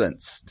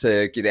substance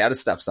to get out of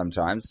stuff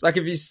sometimes. Like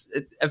if he's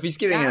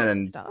getting it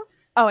in stuff.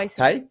 Oh, I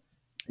see. Hey,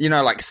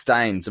 like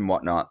stains and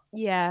whatnot.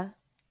 Yeah.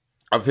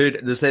 I've heard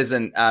this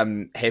hasn't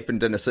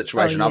happened in a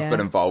situation I've been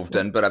involved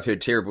in, but I've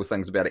heard terrible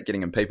things about it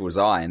getting in people's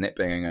eye and that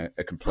being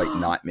a complete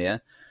nightmare.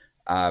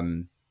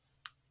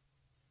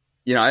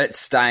 It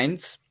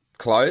stains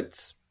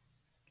clothes.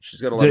 She's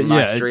got a lot of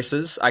nice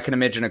dresses. I can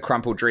imagine a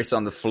crumpled dress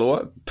on the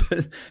floor.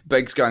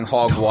 Big's going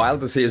hog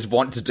wild as he is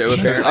wont to do.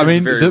 Apparently,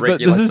 it's a very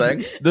regular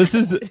thing. This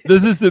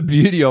is the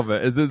beauty of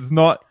it. Is it's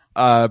not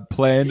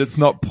planned. It's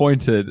not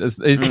pointed.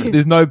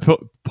 There's no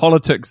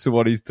politics to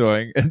what he's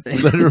doing.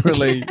 It's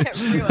literally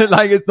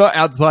like it's not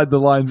outside the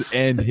lines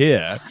and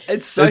here.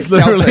 It's so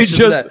selfish.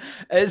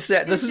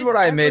 This is what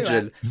I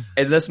imagine,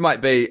 and this might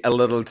be a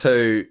little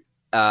too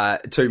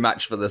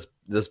much for this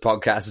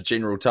podcast's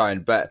general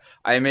tone, but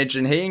I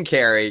imagine he and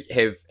Carrie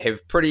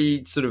have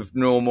pretty sort of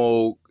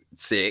normal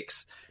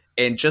sex,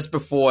 and just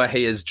before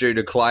he is due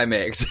to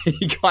climax,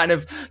 he kind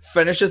of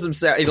finishes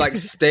himself. He like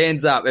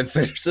stands up and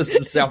finishes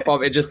himself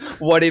off, and just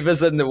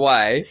whatever's in the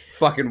way,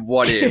 fucking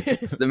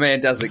whatevs. The man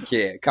doesn't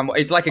care. Come on,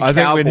 he's like a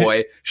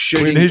cowboy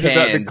shooting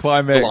cans,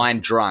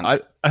 blind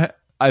drunk.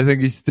 I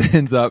think he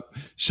stands up,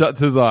 shuts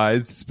his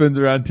eyes, spins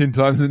around 10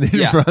 times, and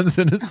then runs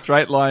in a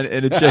straight line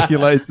and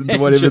ejaculates into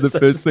whatever the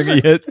first thing he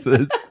hits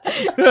is.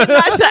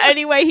 That's the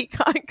only way he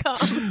can't come.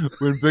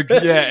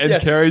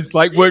 Carrie's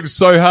like worked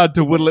so hard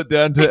to whittle it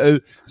down to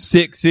a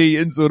sexy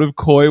and sort of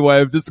coy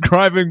way of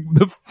describing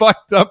the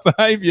fucked up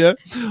behavior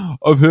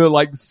of her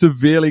like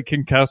severely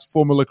concussed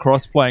former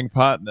lacrosse playing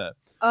partner.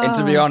 And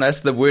to be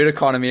honest, the word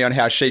economy on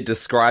how she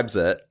describes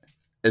it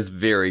is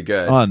very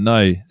good. Oh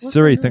no,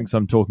 Siri thinks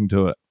I'm talking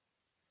to it.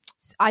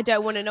 I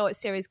don't want to know what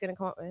Siri's going to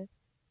come up with.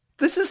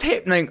 This is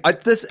happening.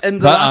 In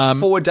the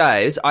last 4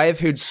 days, I have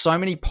heard so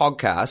many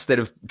podcasts that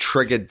have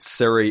triggered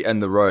Siri in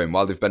the room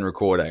while they've been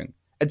recording.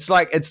 It's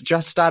like it's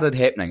just started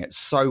happening. It's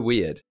so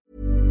weird.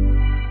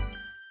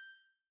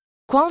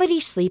 Quality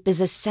sleep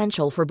is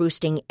essential for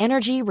boosting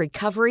energy,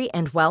 recovery,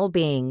 and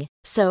well-being.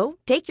 So,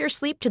 take your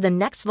sleep to the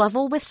next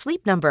level with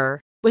Sleep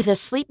Number. With a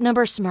Sleep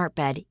Number smart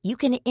bed, you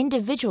can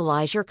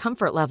individualize your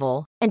comfort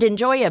level and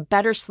enjoy a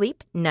better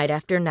sleep night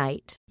after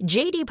night.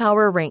 JD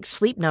Power ranks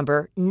Sleep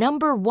Number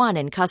number 1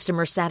 in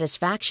customer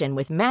satisfaction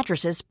with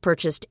mattresses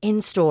purchased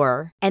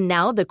in-store. And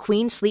now the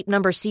Queen Sleep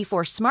Number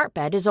C4 smart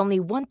bed is only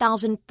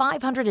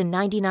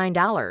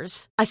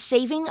 $1,599, a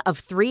saving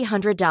of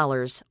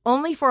 $300,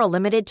 only for a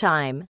limited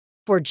time.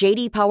 For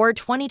JD Power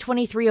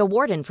 2023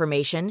 award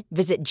information,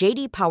 visit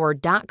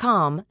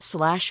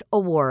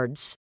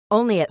jdpower.com/awards.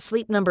 Only at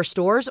Sleep Number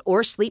stores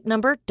or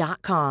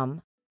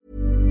sleepnumber.com.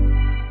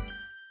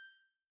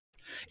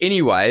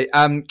 Anyway,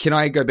 can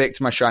I go back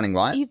to my shining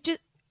light? You've just...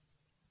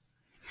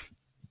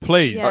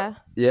 Please.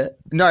 Yeah.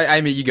 No,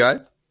 Amy, you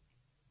go.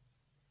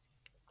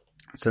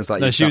 Sounds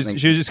like she was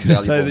just going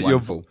to say that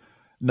wonderful.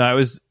 No, it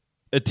was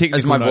a technical.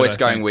 Is my voice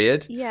going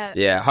weird? Yeah.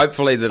 Yeah.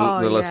 Hopefully the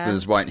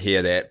listeners won't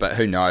hear that, but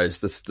who knows?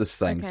 This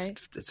thing's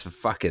it's a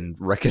fucking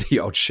rickety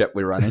old ship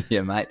we're running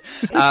here, mate.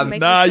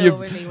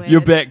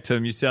 You're back,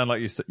 Tim. You sound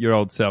like your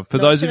old self. For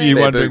those of you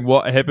wondering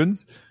what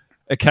happens,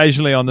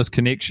 occasionally on this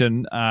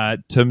connection,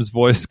 Tim's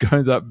voice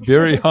goes up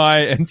very high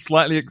and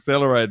slightly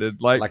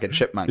accelerated, like a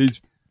chipmunk.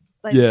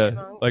 Like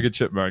a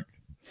chipmunk.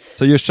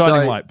 So your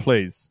shining light,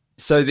 please.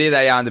 So there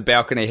they are on the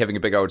balcony having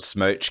a big old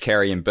smooch,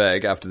 Carrie and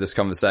Big, after this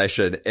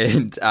conversation.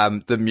 And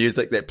the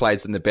music that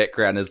plays in the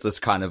background is this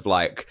kind of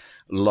like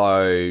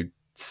low,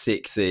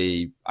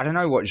 sexy, I don't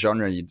know what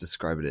genre you'd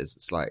describe it as.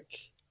 It's like,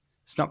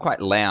 it's not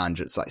quite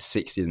lounge. It's like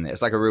sexy in there.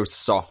 It's like a real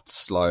soft,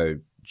 slow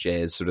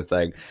jazz sort of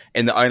thing.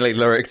 And the only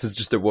lyrics is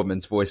just a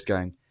woman's voice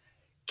going,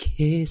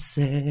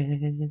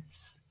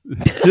 kisses.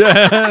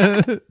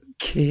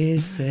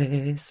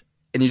 Kisses.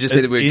 And you just say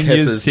the word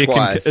kisses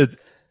twice. It's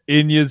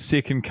Enya's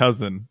second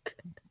cousin.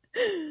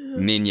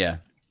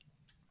 Nenya.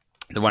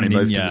 The one who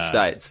moved to the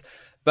States.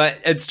 But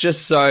it's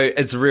just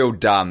it's real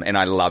dumb and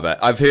I love it.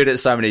 I've heard it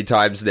so many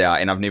times now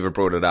and I've never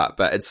brought it up,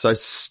 but it's so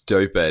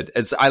stupid.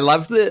 I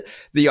love the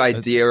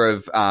idea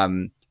of,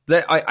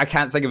 I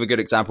can't think of a good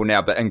example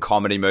now, but in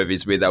comedy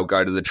movies where they'll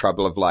go to the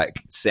trouble of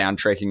like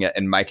soundtracking it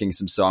and making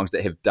some songs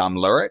that have dumb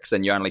lyrics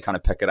and you only kind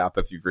of pick it up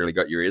if you've really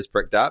got your ears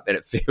pricked up, and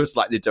it feels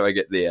like they're doing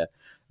it there.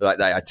 Like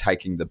they are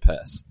taking the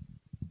piss.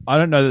 I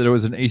don't know that there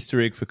was an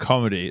Easter egg for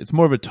comedy. It's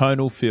more of a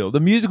tonal feel. The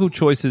musical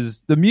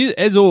choices,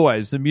 as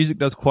always, the music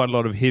does quite a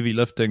lot of heavy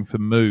lifting for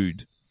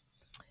mood.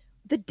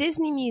 The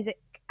Disney music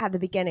at the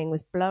beginning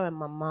was blowing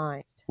my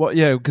mind. What?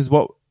 Yeah, because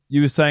what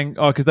you were saying?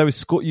 Oh, because they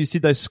were you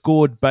said they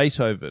scored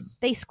Beethoven.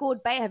 They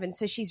scored Beethoven,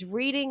 so she's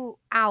reading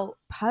out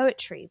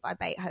poetry by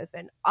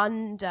Beethoven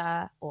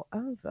under or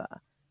over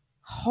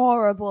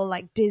horrible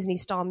like Disney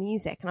style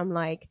music, and I'm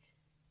like,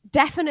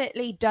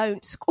 definitely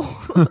don't score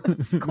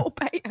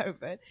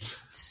Beethoven.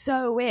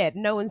 So weird.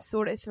 No one's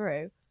thought it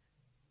through.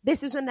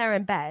 This is when they're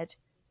in bed.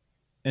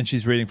 And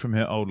she's reading from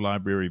her old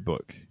library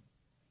book.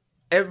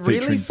 It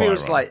really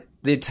feels like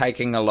they're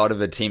taking a lot of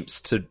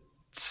attempts to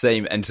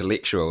seem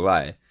intellectual,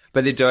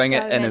 but they're doing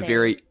it in a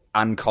very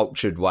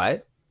uncultured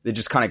way. They're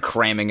just kind of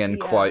cramming in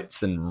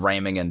quotes and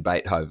ramming in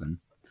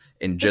Beethoven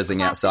and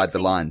jizzing outside the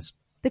lines.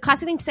 The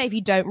classic thing to say if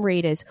you don't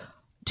read is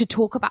to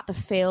talk about the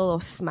feel or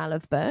smell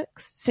of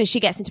books. So she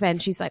gets into bed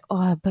and she's like, oh,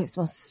 her book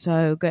smells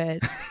so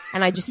good.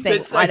 And I just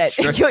think, I don't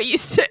think you're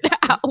used to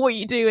what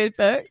you do with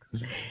books.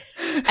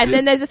 And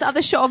then there's this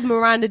other shot of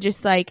Miranda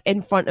just like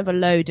in front of a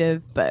load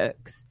of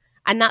books.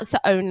 And that's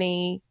the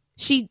only,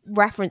 she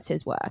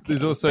references work.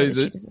 There's also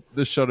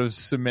the shot of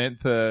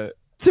Samantha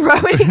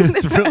throwing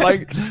the book.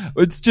 Like,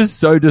 it's just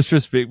so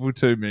disrespectful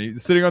to me.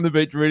 Sitting on the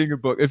beach reading a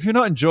book. If you're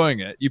not enjoying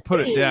it, you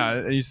put it down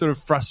and you sort of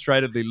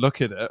frustratedly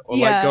look at it or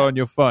like go on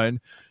your phone.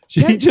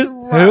 She just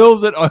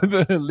hurls it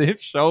over her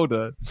left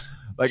shoulder.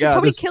 Like, she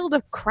probably killed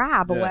a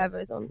crab or whatever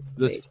is on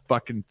this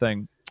fucking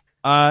thing.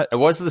 It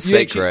was the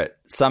secret.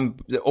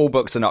 All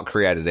books are not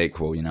created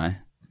equal, you know.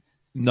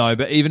 No,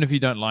 but even if you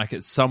don't like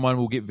it, someone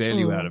will get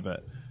value out of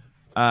it.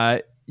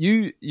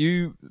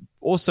 you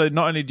also,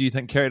 not only do you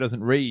think Carrie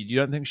doesn't read, you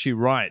don't think she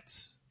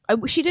writes.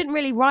 She didn't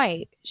really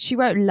write. She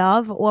wrote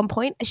Love at one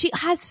point. She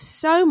has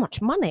so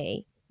much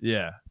money.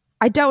 Yeah.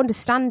 I don't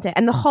understand it.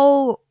 And the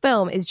whole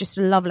film is just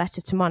a love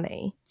letter to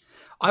money.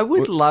 I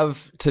would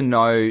love to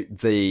know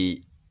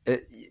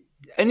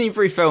in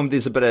every film,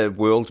 there's a bit of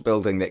world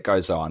building that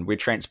goes on. We're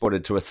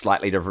transported to a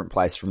slightly different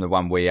place from the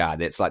one we are.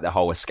 That's like the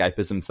whole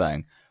escapism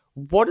thing.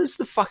 What is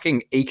the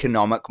fucking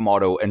economic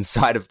model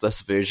inside of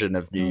this version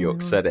of New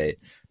York City?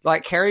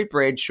 Like, Carrie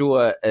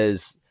Bradshaw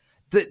is...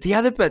 The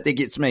other bit that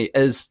gets me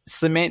is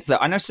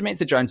Samantha. I know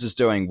Samantha Jones is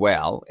doing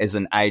well as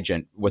an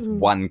agent with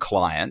one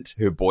client,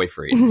 her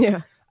boyfriend.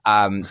 Yeah.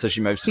 So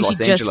she moves to Los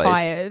She's Angeles.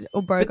 just fired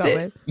or broke up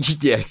with.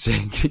 Yeah,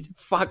 exactly.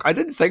 Fuck, I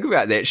didn't think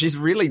about that. She's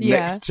really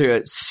next to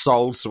her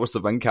sole source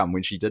of income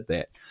when she did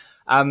that.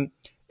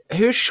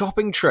 Her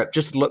shopping trip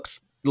just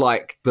looks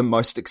like the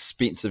most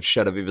expensive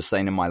shit I've ever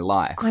seen in my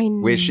life. I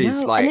know. Where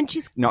she's like, and then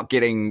she's not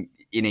getting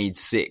any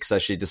sex, so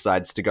she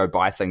decides to go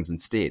buy things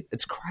instead.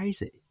 It's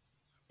crazy.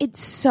 It's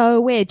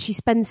so weird. She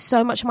spends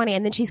so much money,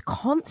 and then she's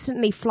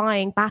constantly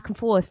flying back and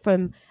forth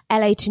from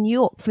LA to New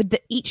York for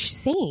each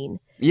scene.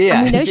 Yeah,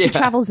 and we know she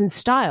travels in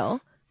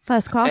style,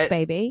 first class,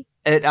 baby.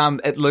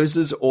 It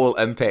loses all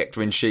impact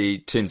when she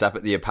turns up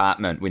at the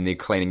apartment when they're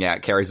cleaning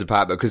out Carrie's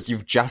apartment, because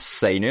you've just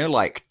seen her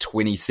like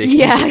 20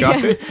 seconds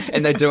ago,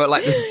 and they do it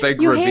like this big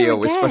reveal.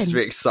 We're supposed to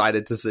be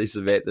excited to see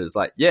Samantha. It's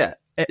like, yep.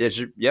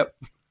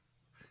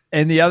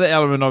 And the other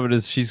element of it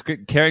is she's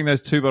carrying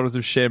those 2 bottles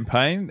of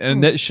champagne,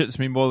 and that shits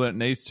me more than it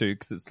needs to,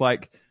 because it's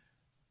like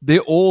they're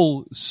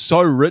all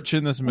so rich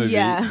in this movie.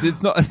 Yeah.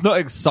 It's not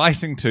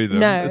exciting to them.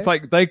 No. It's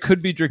like they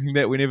could be drinking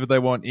that whenever they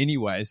want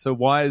anyway. So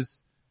why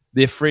is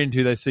their friend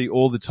who they see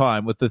all the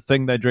time with the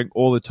thing they drink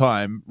all the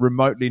time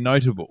remotely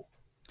notable?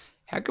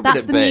 How good That's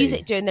would it the be?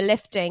 music doing the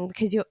lifting,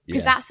 because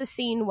that's a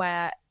scene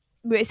where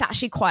it's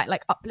actually quite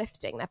like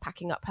uplifting. They're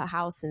packing up her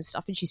house and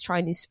stuff, and she's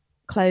trying these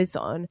clothes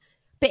on.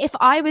 But if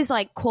I was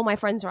like, call my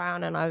friends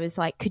around and I was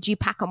like, could you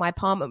pack on my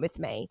apartment with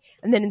me?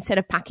 And then instead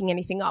of packing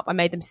anything up, I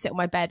made them sit on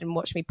my bed and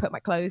watch me put my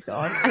clothes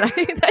on. And I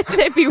think that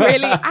they'd be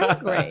really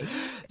angry.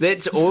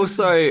 That's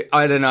also,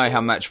 I don't know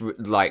how much,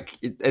 like,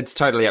 it's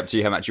totally up to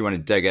you how much you want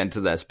to dig into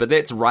this, but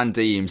that's Run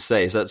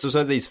DMC. So it's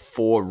also these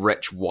 4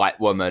 rich white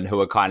women who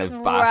are kind of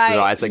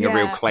bastardizing a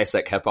real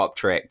classic hip hop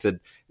track to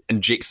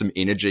inject some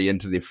energy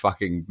into their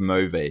fucking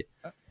movie.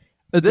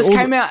 This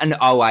came out in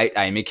 2008,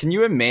 Amy. Can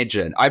you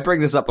imagine? I bring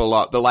this up a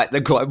lot, but like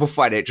the global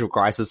financial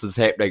crisis is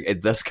happening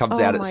and this comes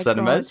out at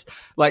cinemas. God.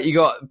 Like, you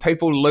got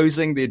people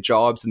losing their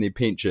jobs and their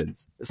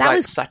pensions.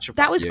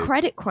 That was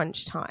credit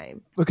crunch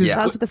time. Because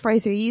that's what the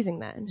phrase you were using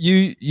then.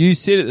 You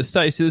said at the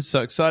start, you said it's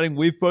so exciting.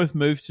 We've both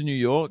moved to New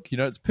York. You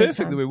know, it's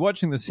perfect that we're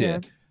watching this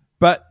here. Yeah.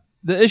 But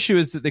the issue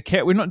is that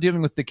we're not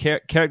dealing with the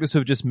characters who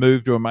have just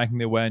moved or are making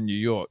their way in New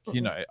York. You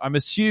know, I'm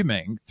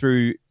assuming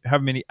through how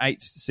many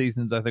 8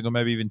 seasons, I think, or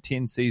maybe even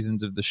 10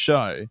 seasons of the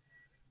show,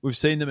 we've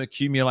seen them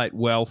accumulate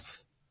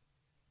wealth.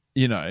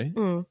 You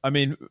know, I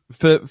mean,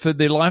 for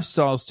their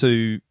lifestyles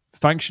to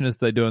function as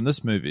they do in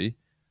this movie,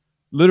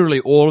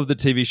 literally all of the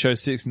TV show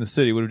Sex and the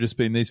City would have just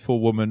been these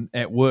 4 women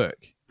at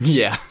work.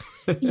 Yeah,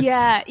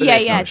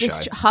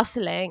 just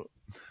hustling.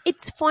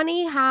 It's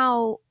funny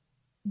how.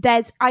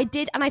 And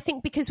I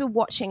think because we're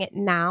watching it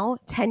now,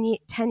 10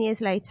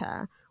 years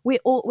later, we're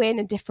in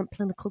a different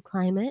political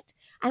climate.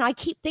 And I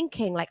keep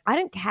thinking, like, I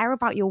don't care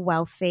about your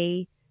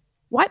wealthy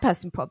white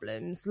person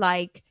problems.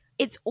 Like,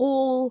 it's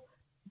all,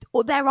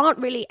 there aren't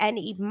really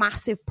any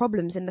massive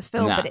problems in the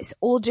film, but it's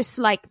all just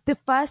like the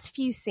first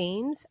few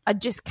scenes are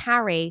just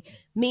Carrie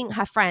meeting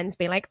her friends,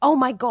 being like, oh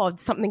my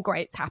God, something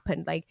great's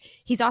happened. Like,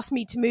 he's asked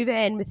me to move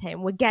in with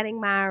him. We're getting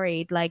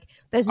married. Like,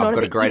 there's not I've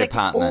got a great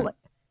apartment.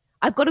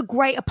 I've got a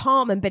great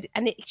apartment,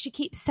 she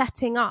keeps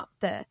setting up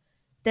that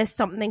there's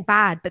something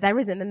bad, but there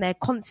isn't, and they're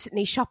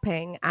constantly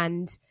shopping,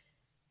 and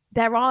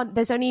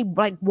there's only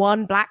like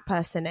one black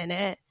person in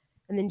it,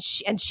 and then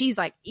she's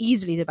like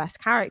easily the best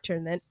character,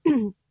 and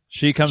then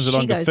she comes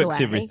along to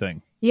fix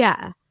everything.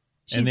 Yeah,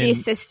 she's the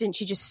assistant.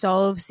 She just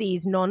solves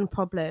these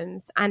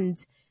non-problems, and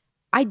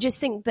I just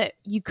think that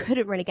you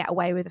couldn't really get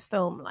away with a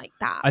film like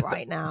that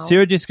right now.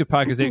 Sarah Jessica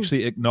Parker's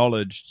actually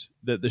acknowledged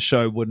that the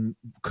show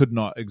could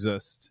not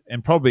exist.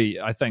 And probably,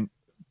 I think,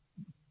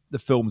 the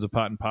film's a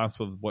part and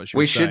parcel of what she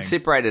was saying. We should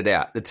separate it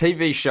out. The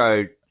TV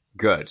show,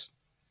 good.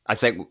 I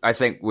think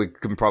we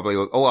can probably...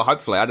 Oh,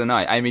 hopefully, I don't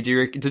know. Amy,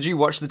 did you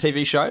watch the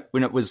TV show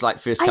when it was like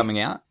first coming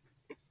out?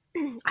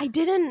 I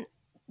didn't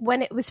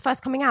when it was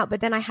first coming out,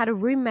 but then I had a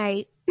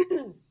roommate...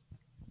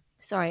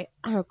 Sorry,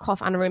 I have a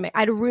cough and a roommate. I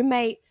had a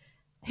roommate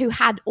who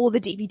had all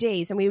the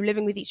DVDs, and we were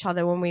living with each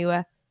other when we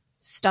were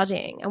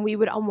studying, and we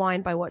would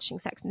unwind by watching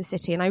Sex and the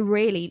City, and I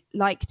really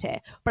liked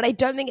it. But I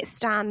don't think it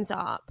stands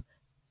up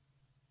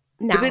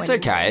now. But that's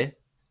anymore. okay.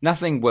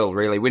 Nothing will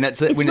really. When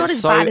it's not as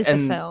so bad as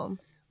the film.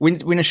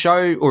 When a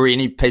show or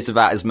any piece of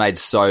art is made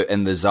so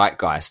in the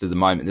zeitgeist at the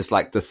moment, it's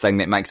like the thing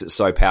that makes it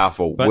so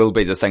powerful will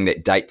be the thing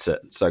that dates it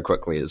so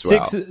quickly as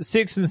well.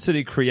 Sex and the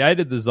City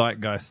created the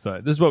zeitgeist,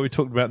 though. This is what we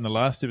talked about in the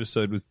last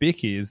episode with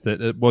Becky, is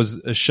that it was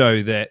a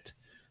show that,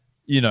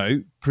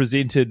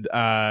 presented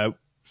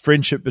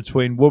friendship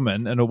between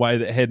women in a way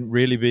that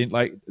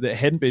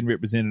hadn't been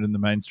represented in the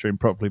mainstream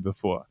properly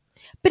before.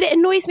 But it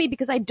annoys me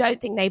because I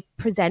don't think they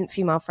present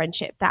female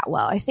friendship that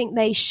well. I think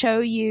they show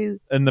you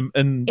in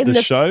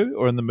the show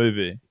or in the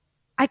movie.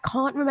 I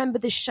can't remember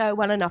the show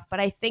well enough, but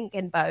I think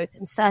in both,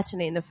 and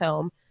certainly in the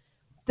film,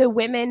 the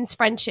women's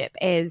friendship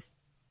is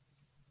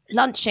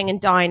lunching and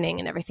dining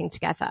and everything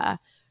together.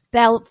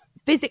 They'll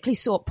physically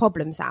sort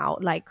problems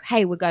out, like,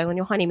 hey, we're going on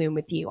your honeymoon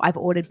with you. I've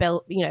ordered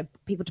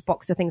people to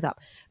box your things up.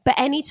 But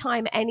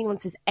anytime anyone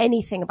says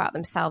anything about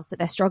themselves that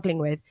they're struggling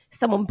with,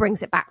 someone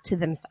brings it back to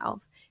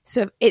themselves.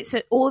 So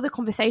all the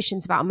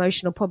conversations about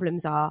emotional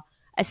problems are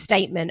a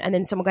statement, and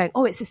then someone going,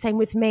 oh, it's the same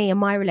with me and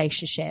my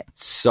relationship.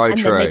 So and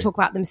true. Then they talk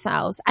about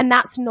themselves. And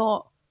that's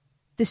not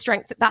the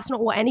strength. That's not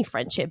what any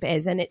friendship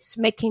is. And it's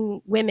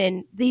making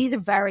women, these are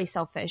very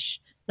selfish,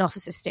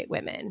 narcissistic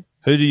women.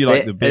 Who do you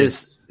like the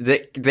best?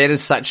 That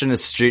is such an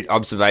astute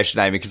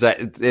observation, Amy, because I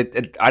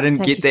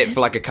didn't get that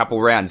for like a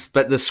couple rounds.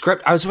 But the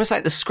script, I was going to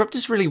say, the script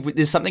is really,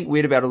 there's something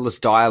weird about all this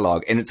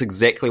dialogue, and it's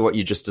exactly what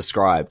you just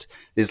described.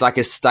 There's like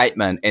a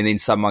statement, and then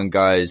someone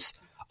goes,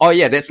 oh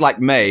yeah, that's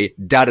like me,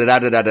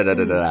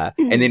 da-da-da-da-da-da-da-da.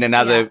 And then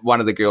another one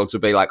of the girls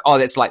will be like, oh,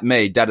 that's like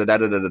me,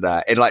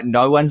 da-da-da-da-da-da. And like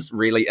no one's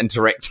really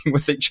interacting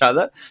with each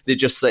other. They're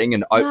just seeing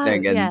an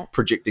opening and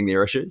projecting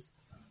their issues.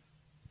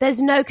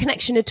 There's no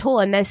connection at all.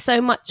 And there's so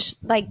much,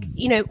 like,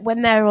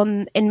 when they're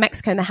in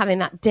Mexico and they're having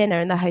that dinner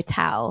in the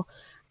hotel,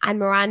 and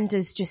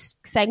Miranda's just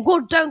saying,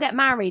 well, don't get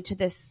married to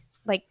this,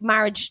 like,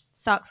 marriage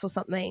sucks or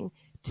something,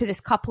 to this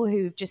couple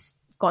who've just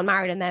got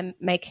married and they're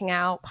making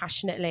out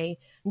passionately.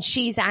 And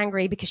she's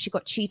angry because she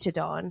got cheated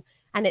on.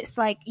 And it's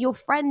like, your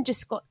friend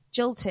just got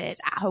jilted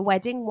at her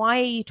wedding. Why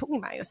are you talking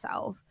about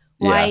yourself?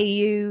 Why are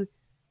you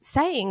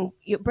saying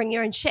you bring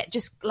your own shit?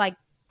 Just like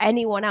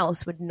anyone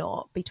else would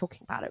not be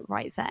talking about it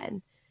right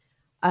then.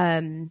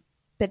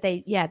 But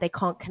they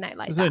can't connect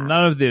like that.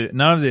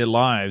 None of their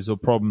lives or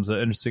problems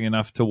are interesting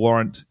enough to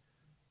warrant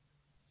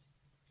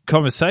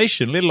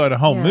conversation, let alone a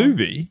whole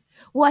movie.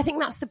 Well, I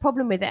think that's the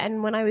problem with it.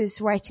 And when I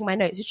was writing my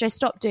notes, which I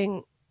stopped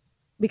doing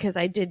because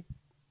I did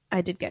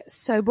get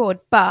so bored,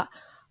 but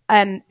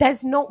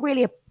there's not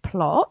really a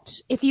plot.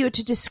 If you were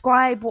to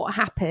describe what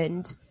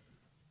happened,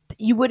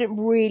 you wouldn't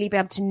really be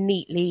able to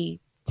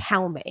neatly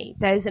tell me.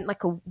 There isn't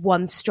like a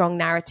one strong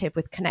narrative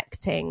with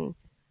connecting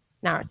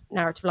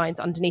narrative lines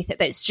underneath it.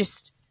 That's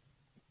just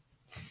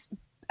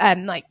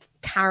like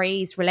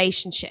Carrie's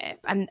relationship,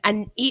 and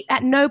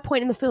at no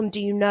point in the film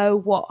do you know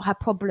what her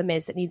problem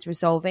is that needs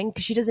resolving,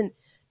 because she doesn't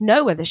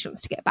know whether she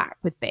wants to get back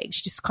with Big.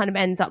 She just kind of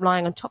ends up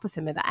lying on top of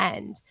him at the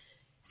end.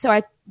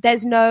 So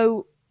there's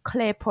no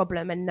clear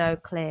problem and no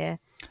clear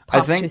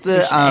path to a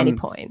solution at any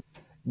point.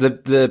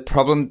 The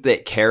problem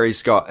that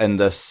Carrie's got in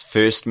this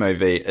first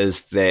movie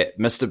is that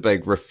Mr.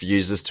 Big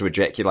refuses to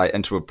ejaculate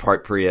into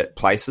appropriate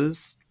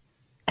places.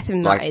 I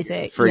think that is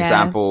it. For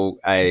example,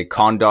 a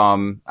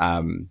condom,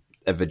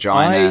 a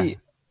vagina.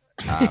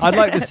 I'd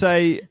like to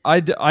say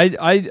I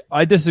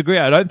disagree.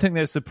 I don't think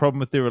that's the problem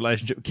with their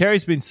relationship.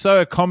 Carrie's been so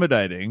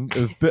accommodating,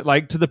 but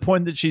like to the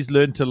point that she's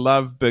learned to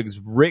love Big's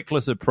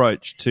reckless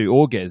approach to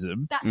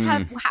orgasm.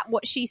 That's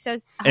what she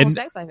says.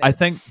 Sex life is. I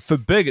think for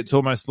Big, it's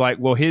almost like,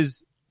 well,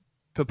 here's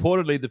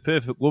purportedly the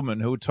perfect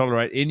woman who would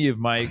tolerate any of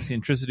my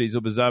eccentricities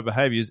or bizarre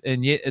behaviors,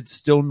 and yet it's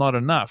still not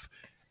enough.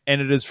 And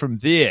it is from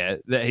there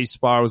that he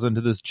spirals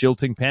into this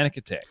jilting panic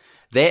attack.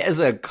 That is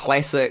a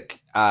classic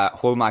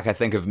hallmark, I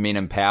think, of men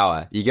in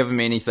power. You give them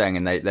anything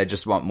and they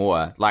just want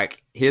more.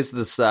 Like, here's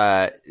this,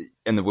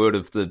 in the world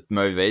of the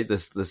movie,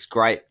 this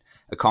great,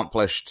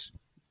 accomplished,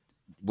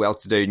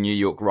 well-to-do New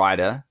York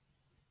writer,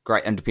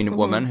 great independent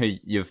woman who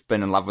you've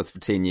been in love with for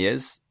 10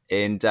 years,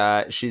 and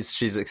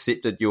she's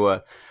accepted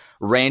your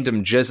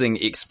random jizzing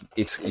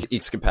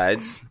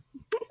escapades.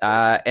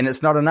 And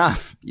it's not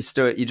enough.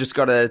 You just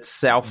got to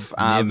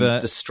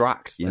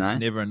self-destruct, you know? It's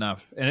never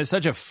enough. And it's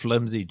such a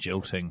flimsy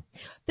jilting.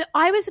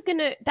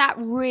 That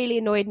really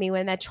annoyed me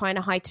when they're trying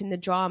to heighten the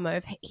drama.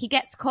 If he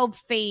gets cold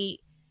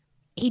feet,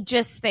 he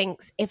just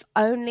thinks, if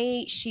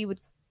only she would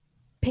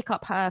pick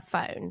up her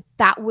phone,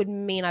 that would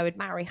mean I would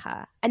marry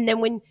her. And then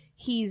when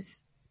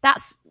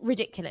that's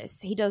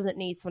ridiculous. He doesn't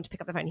need someone to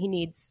pick up the phone. He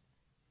needs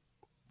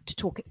to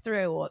talk it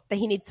through, or that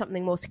he needs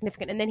something more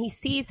significant. And then he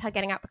sees her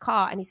getting out the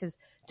car and he says,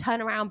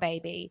 turn around,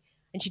 baby.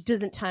 And she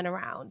doesn't turn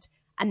around.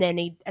 And then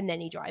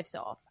he drives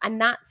off.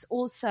 And that's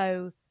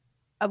also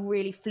a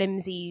really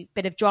flimsy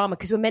bit of drama,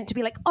 because we're meant to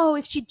be like, oh,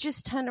 if she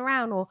just turned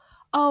around, or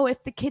oh,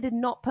 if the kid had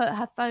not put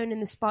her phone in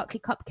the sparkly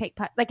cupcake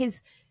pack. Like,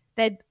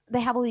 they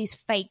have all these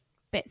fake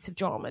bits of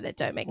drama that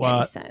don't make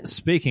any sense.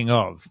 Speaking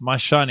of, my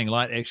shining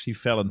light actually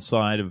fell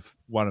inside of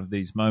one of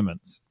these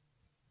moments.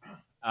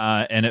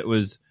 And it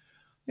was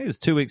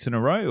 2 weeks in a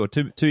row, or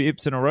two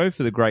eps in a row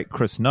for the great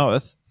Chris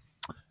Noeth.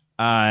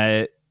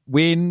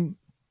 When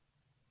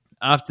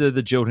after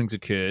the jiltings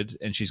occurred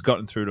and she's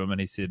gotten through to him and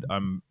he said,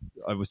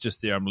 I was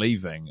just there, I'm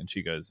leaving. And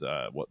she goes,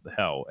 what the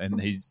hell? And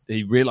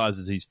he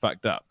realizes he's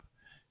fucked up.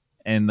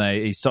 and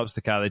he stops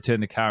the car, they turn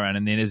the car around,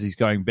 and then as he's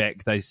going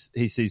back,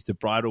 he sees the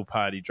bridal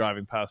party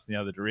driving past in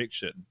the other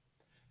direction.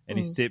 And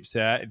he steps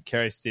out, and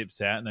Carrie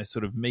steps out, and they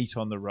sort of meet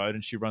on the road,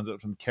 and she runs up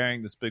to him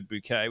carrying this big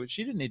bouquet, which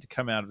she didn't need to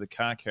come out of the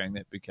car carrying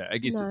that bouquet. I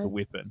guess it's a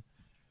weapon.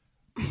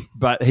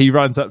 But he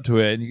runs up to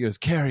her, and he goes,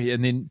 Carrie,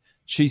 and then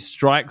she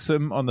strikes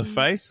him on the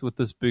face with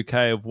this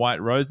bouquet of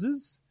white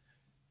roses,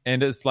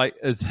 and it's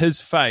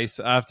his face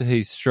after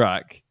he's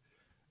struck.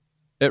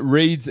 It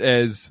reads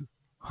as,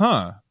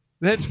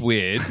 that's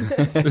weird.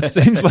 It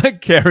seems like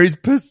Carrie's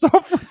pissed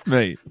off with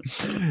me.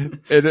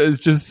 It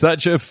is just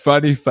such a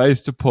funny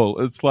face to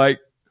pull. It's like,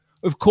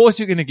 of course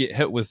you're going to get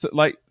hit with,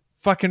 like,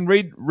 fucking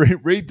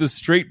read the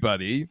street,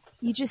 buddy.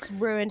 You just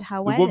ruined her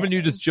The wedding. woman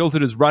you just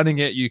jilted is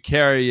running at you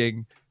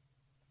carrying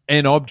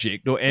an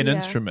object or an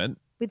instrument.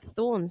 With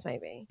thorns,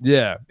 maybe.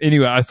 Yeah.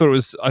 Anyway, I thought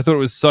it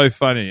was so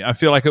funny. I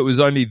feel like it was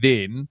only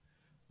then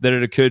that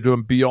it occurred to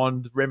him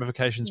beyond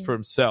ramifications for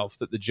himself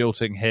that the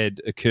jilting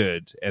had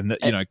occurred and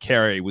that,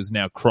 Carrie was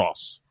now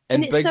cross.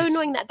 And it's so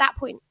annoying that at that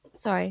point,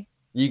 sorry.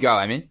 You go,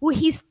 I mean. Well,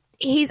 he's,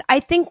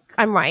 I think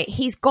I'm right.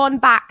 He's gone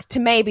back to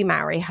maybe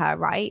marry her,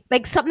 right?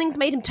 Like something's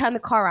made him turn the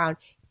car around.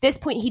 At this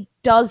point, he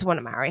does want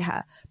to marry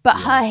her, but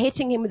her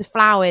hitting him with the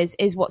flowers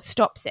is what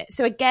stops it.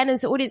 So again,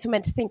 as the audience, we're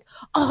meant to think,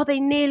 oh,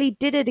 they nearly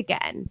did it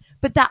again.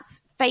 But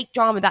that's fake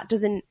drama. That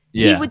doesn't,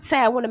 he would say,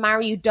 I want to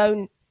marry you.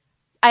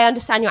 I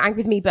understand you're angry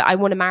with me, but I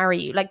want to marry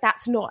you. Like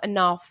that's not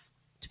enough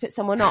to put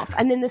someone off.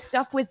 And then the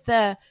stuff with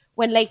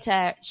when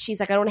later she's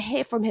like, I don't want to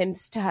hear from him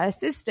to her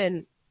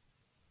assistant.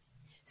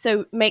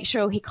 So make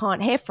sure he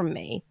can't hear from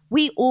me.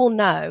 We all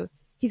know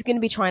he's going to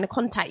be trying to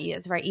contact you.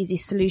 It's a very easy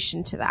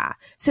solution to that.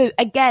 So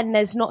again,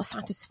 there's not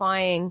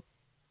satisfying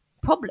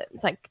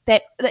problems. Like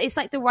that, it's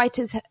like the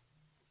writers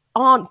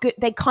aren't good.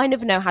 They kind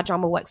of know how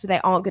drama works, but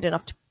they aren't good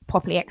enough to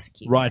properly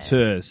execute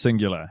Writer,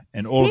 singular.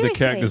 And all of the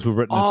characters were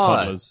written as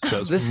toddlers. So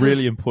it's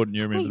really important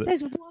you remember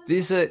that.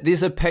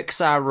 There's a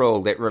Pixar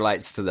rule that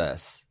relates to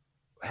this.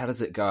 How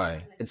does it go?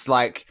 It's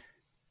like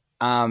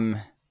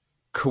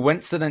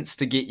coincidence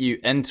to get you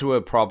into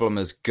a problem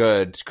is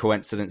good.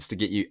 Coincidence to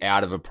get you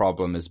out of a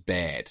problem is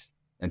bad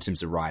in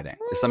terms of writing.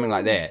 It's something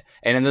like that.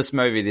 And in this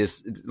movie,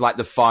 there's like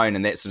the phone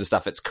and that sort of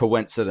stuff. It's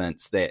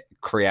coincidence that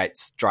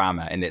creates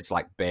drama, and that's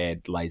like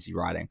bad, lazy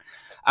writing.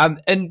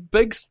 In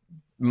Big's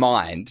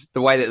mind,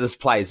 the way that this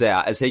plays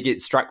out is he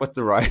gets struck with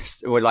the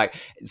rose.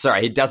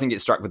 He doesn't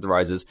get struck with the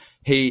roses.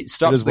 He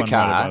stops the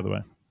car by the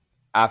way.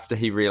 After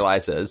he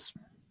realizes,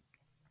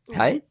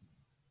 hey?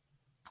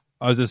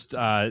 I was just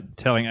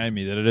telling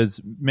Amy that it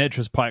is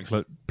Mattress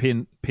Pikelet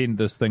penned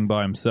this thing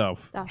by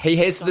himself. He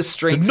has the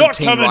strength of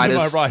 10 writers. Not come into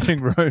my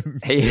writing room.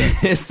 He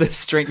has the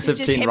strength of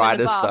 10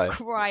 writers, though.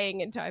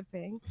 Crying and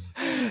typing.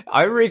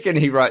 I reckon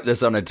he wrote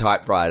this on a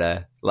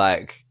typewriter,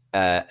 like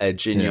a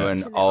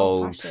genuine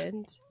old.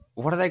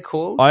 What are they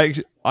called?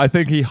 I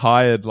think he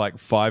hired like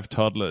 5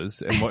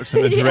 toddlers and watched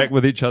them interact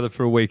with each other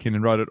for a weekend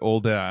and wrote it all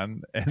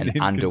down and then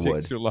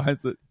Underwood.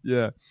 Contextualize it.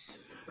 Yeah.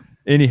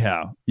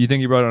 Anyhow, you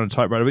think he wrote it on a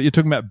typewriter, but you're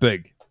talking about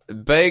Big.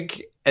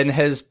 Big, in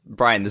his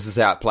brain, this is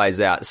how it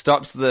plays out.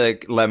 Stops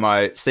the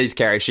limo, sees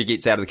Carrie, she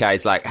gets out of the car.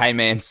 He's like, hey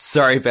man,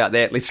 sorry about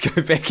that. Let's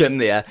go back in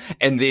there.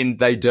 And then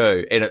they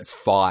do, and it's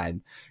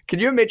fine. Can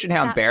you imagine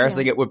how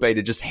embarrassing it would be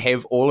to just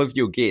have all of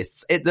your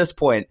guests at this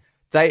point?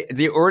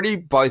 They're already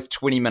both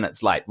 20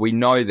 minutes late. We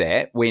know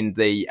that when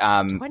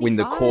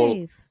the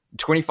call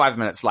 25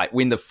 minutes late,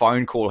 when the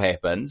phone call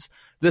happens.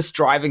 This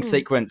driving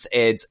sequence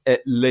adds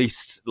at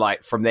least,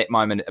 like, from that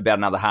moment, about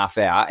another half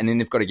hour, and then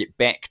they've got to get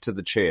back to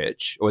the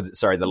church,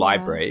 the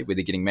library, where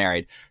they're getting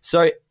married.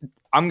 So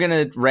I'm going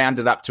to round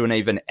it up to an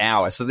even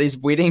hour. So these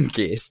wedding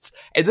guests,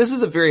 and this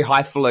is a very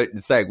highfalutin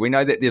thing. We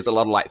know that there's a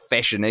lot of, like,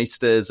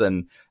 fashionistas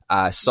and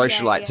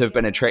socialites who've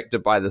been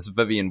attracted by this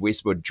Vivienne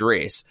Westwood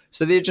dress.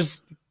 So they're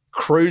just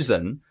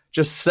cruising,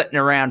 just sitting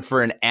around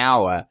for an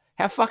hour.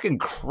 How fucking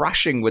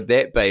crushing would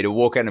that be to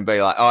walk in and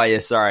be like, oh, yeah,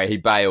 sorry, he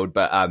bailed,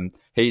 but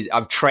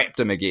I've trapped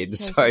him again,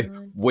 so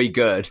we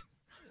good.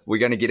 We're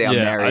going to get our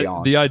marry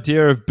on. The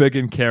idea of Big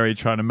and Carrie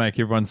trying to make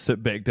everyone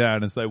sit back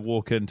down as they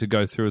walk in to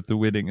go through with the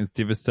wedding is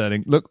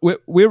devastating. Look,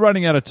 we're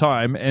running out of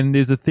time, and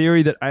there's a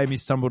theory that Amy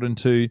stumbled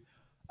into.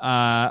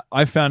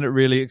 I found it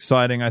really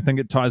exciting. I think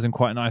it ties in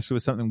quite nicely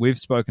with something we've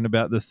spoken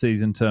about this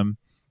season, Tim.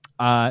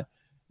 Now,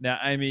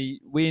 Amy,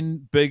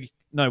 when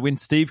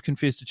Steve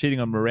confessed to cheating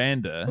on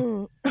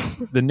Miranda,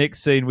 the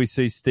next scene we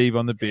see Steve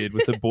on the bed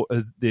with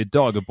their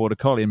dog, a border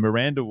collie, and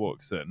Miranda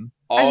walks in.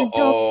 And the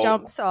dog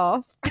jumps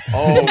off.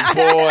 Oh,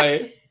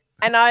 boy.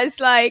 And I was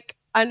like,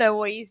 I know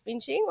what he's been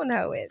cheating on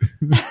her with.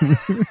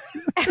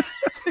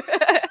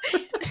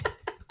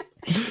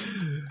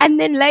 And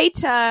then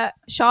later,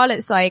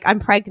 Charlotte's like, I'm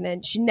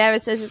pregnant. She never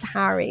says it's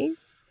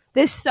Harry's.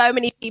 There's so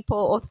many people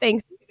or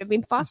things have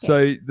been fucking.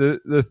 So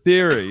the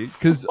theory,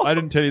 because I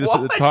didn't tell you this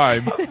at the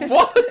time.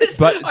 What?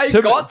 But I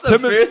got the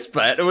first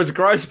bit. It was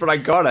gross, but I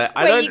got it.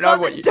 I don't know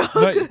what you...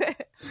 No,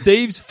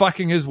 Steve's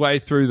fucking his way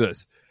through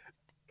this.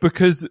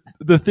 Because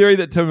the theory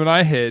that Tim and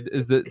I had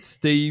is that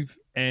Steve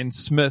and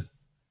Smith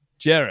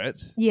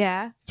Jarrett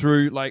Yeah.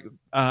 through like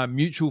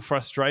mutual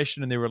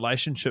frustration in their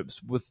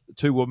relationships with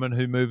two women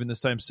who move in the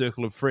same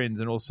circle of friends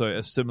and also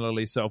are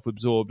similarly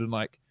self-absorbed and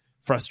like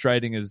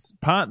frustrating as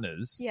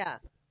partners. Yeah.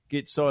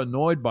 Get so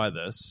annoyed by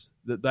this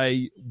that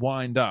they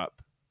wind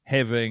up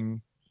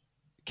having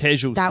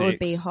casual That sex would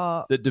be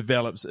hot. that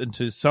develops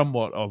into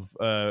somewhat of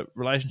a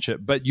relationship.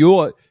 But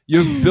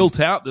you've built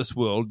out this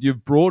world.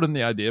 You've broadened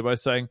the idea by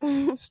saying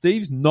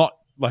Steve's not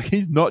like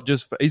he's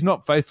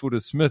not faithful to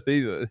Smith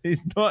either.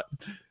 He's not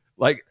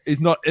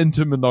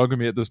into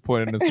monogamy at this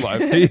point in his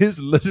life. He is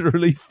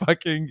literally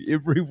fucking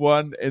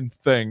everyone and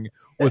thing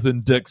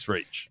within dick's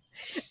reach.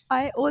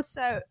 I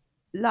also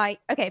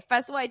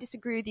first of all, I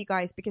disagree with you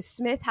guys because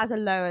Smith has a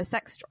lower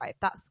sex drive.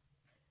 That's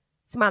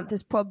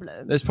Samantha's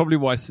problem. That's probably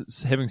why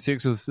having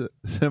sex with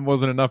him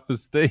wasn't enough for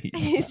Steve.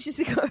 It's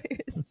just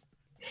goes.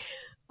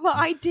 But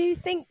I do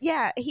think,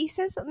 he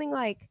says something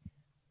like,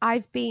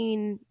 I've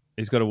been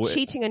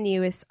cheating on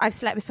you as I've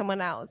slept with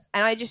someone else.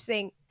 And I just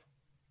think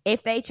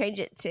if they change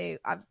it to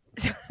I've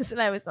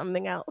slept with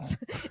something else.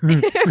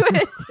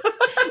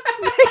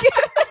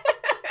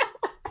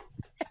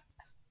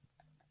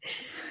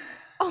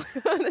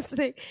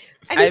 Honestly.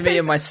 Amy,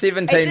 in my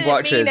 17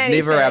 watches,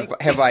 never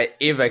have I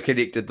ever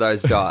connected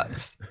those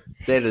dots.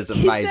 That is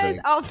amazing. He says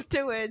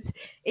afterwards,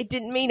 it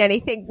didn't mean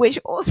anything, which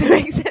also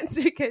makes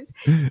sense because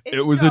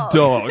it was a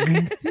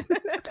dog.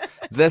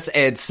 This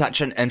adds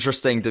such an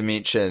interesting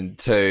dimension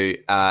to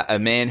a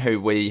man who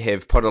we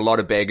have put a lot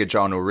of baggage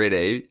on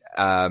already.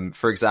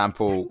 For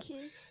example,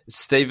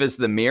 Steve is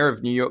the mayor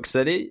of New York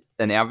City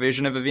in our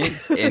version of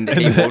events, and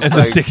he also in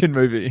the second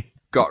movie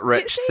got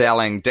rich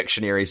selling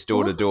dictionaries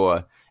door to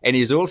door, and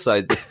he's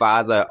also the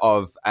father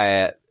of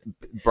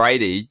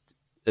Brady.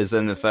 Is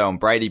in the film.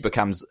 Brady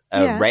becomes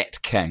a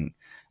rat king,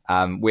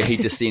 where he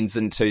descends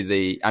into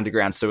the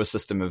underground sewer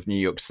system of New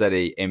York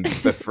City and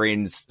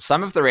befriends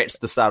some of the rats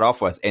to start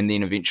off with, and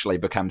then eventually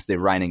becomes their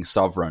reigning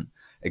sovereign,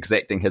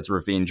 exacting his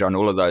revenge on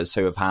all of those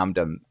who have harmed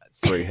him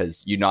through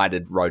his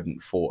united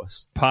rodent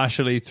force.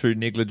 Partially through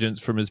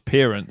negligence from his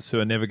parents who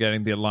are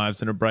navigating their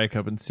lives in a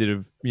breakup instead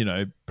of,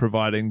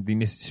 providing the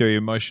necessary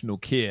emotional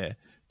care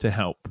to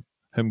help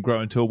him grow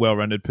into a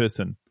well-rounded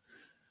person.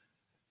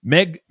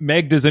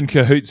 Magda's in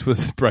cahoots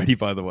with Brady,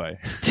 by the way.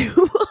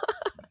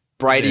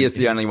 Brady is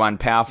the only one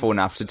powerful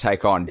enough to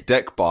take on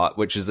Dickbot,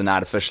 which is an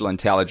artificial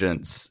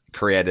intelligence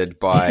created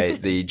by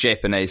the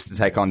Japanese to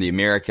take on the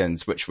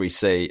Americans, which we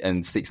see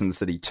in Sex and the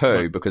City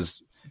 2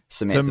 because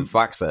Samantha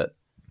fucks it.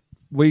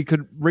 We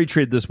could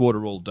retread this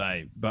water all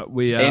day, but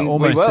we are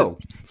we will.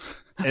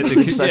 It's going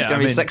to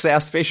be a 6-hour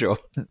special.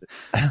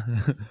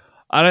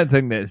 I don't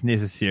think that's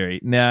necessary.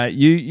 Now,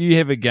 you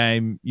have a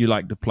game you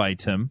like to play,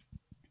 Tim.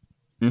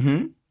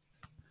 Mm-hmm.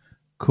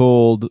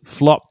 Called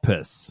Flop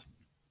Piss.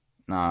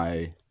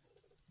 No.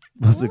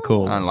 What's it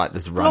called? I don't like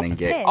this running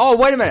gag. Oh,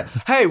 wait a minute.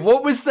 Hey,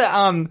 what was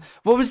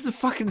the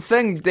fucking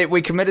thing that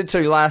we committed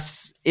to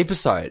last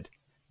episode?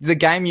 The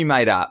game you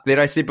made up that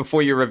I said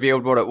before you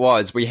revealed what it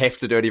was, we have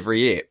to do it every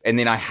year, and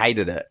then I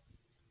hated it.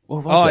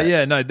 What was it?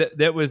 Yeah, no,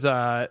 that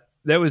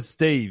was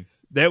Steve.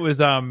 That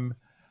was I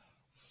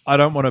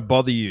don't want to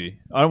bother you.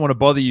 I don't want to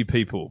bother you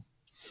people.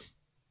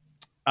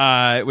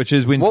 Which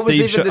is when what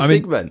Steve was even the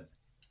segment?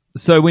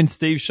 So when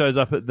Steve shows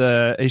up outside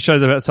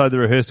the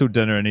rehearsal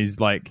dinner, and he's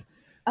like,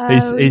 he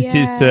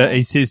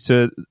says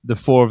to the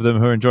four of them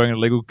who are enjoying a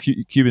legal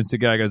Cuban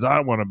cigar, goes, "I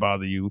don't want to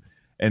bother you,"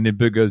 and then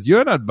Big goes,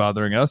 "You're not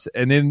bothering us."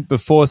 And then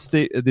before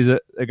Steve,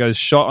 it goes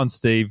shot on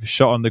Steve,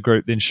 shot on the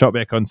group, then shot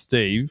back on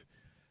Steve,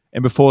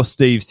 and before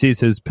Steve says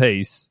his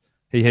piece,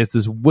 he has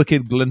this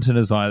wicked glint in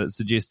his eye that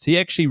suggests he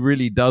actually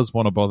really does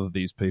want to bother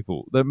these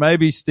people. That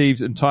maybe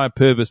Steve's entire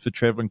purpose for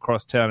traveling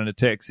cross town in a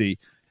taxi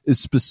is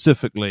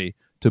specifically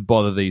to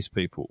bother these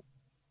people.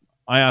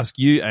 I ask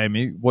you,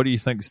 Amy, what do you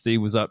think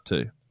Steve was up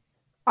to?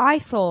 I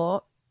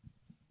thought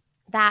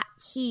that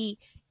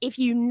if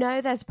you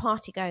know there's a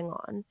party going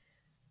on,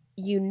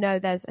 you know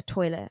there's a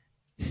toilet.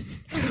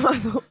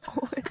 I've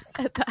always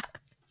said that.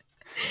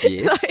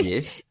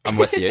 Yes, I'm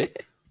with you.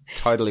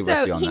 Totally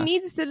with you on that. So he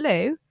needs the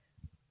loo.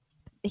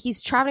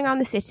 He's traveling around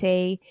the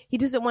city. He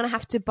doesn't want to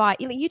have to buy,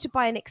 you had to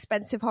buy an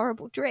expensive,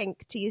 horrible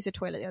drink to use a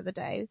toilet the other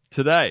day.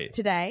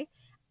 Today.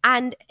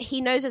 And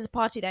he knows there's a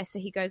party there, so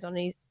he goes on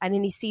and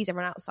then he sees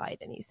everyone outside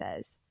and he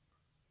says,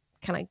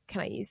 Can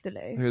I use the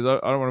loo? He goes,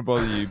 I don't want to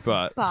bother you,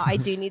 but I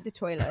do need the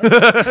toilet.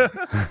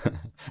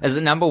 Is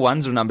it number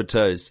ones or number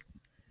twos?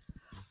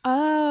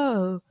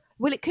 Oh.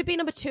 Well, it could be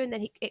number 2 and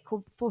then it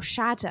could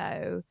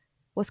foreshadow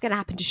what's going to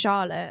happen to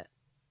Charlotte.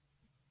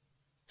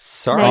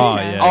 Sorry.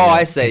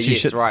 I see.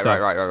 Yes, right.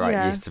 Yeah.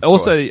 Yes, of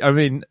also, course. I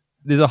mean,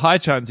 there's a high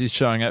chance he's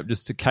showing up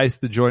just to case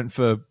the joint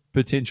for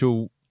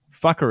potential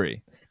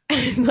fuckery.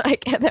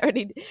 Like, are there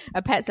any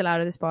pets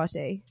allowed at this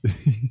party? Do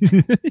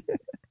you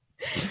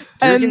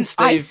reckon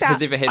Steve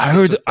has ever had sex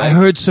with pigs? I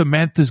heard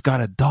Samantha's got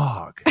a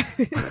dog.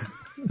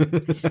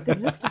 That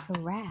looks like a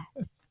rat.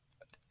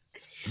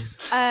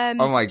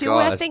 Oh my God. Do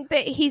I think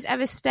that he's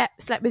ever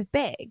slept with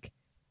Big?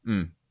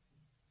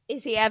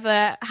 Is he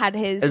ever had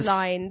his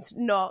lines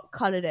not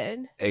coloured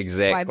in?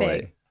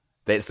 Exactly.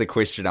 That's the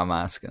question I'm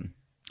asking.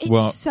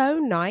 It's so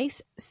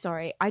nice.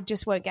 Sorry, I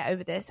just won't get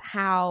over this.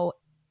 How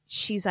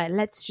she's like,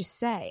 let's just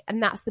say,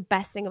 and that's the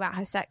best thing about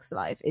her sex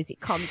life is it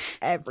comes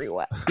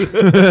everywhere.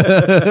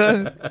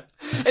 And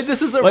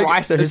this is a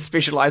writer who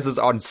specializes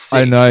on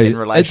sex and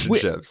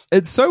relationships.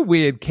 It's so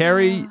weird.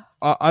 Carrie,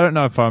 I don't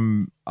know if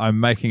I'm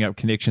making up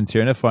connections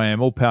here, and if I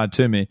am, all power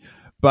to me.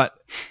 But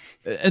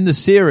in the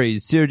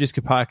series, Sarah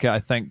Jessica Parker, I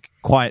think,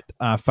 quite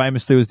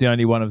famously was the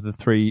only one of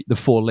the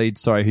four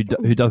leads,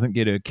 who doesn't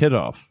get her kid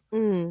off.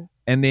 Mm.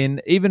 And then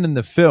even in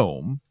the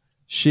film,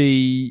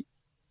 she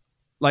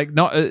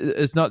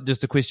it's not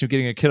just a question of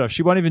getting a kid off.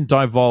 She won't even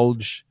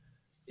divulge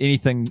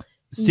anything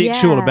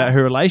sexual about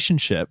her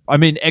relationship. I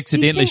mean,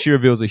 accidentally she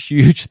reveals a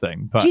huge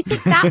thing. But do you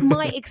think that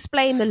might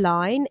explain the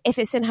line if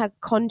it's in her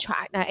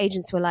contract? Now,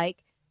 agents were like,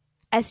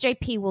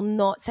 SJP will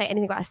not say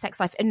anything about her sex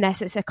life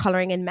unless it's a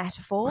colouring in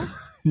metaphor.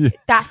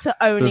 That's the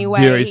only way.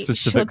 Very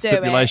specific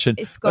stipulation.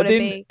 It's got to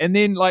be. And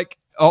then,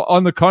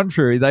 on the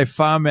contrary, they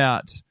farm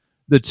out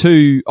the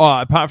two.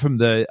 Apart from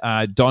the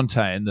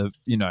Dante and the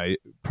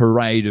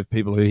parade of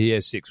people who he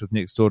has sex with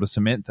next door to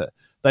Samantha,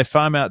 they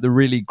farm out the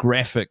really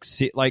graphic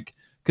set,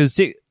 because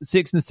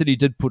Sex and the City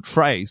did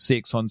portray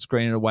sex on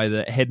screen in a way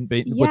that hadn't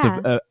been with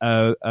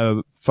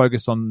a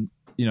focus on.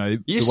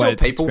 You saw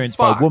people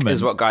fuck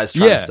is what guys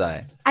trying to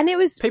say. And it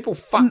was people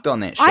fucked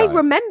on that show. I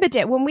remembered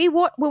it when we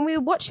were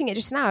watching it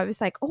just now. I was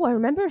like, oh, I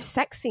remember a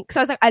sex scene. Because I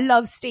was like, I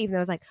love Steve. And I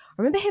was like,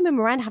 I remember him and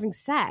Miranda having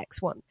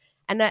sex one.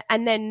 And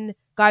then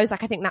Guy was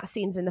like, I think that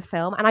scene's in the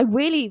film. And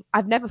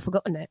I've never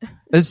forgotten it.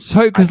 It's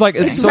so, because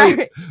it's so,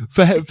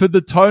 for the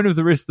tone of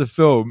the rest of the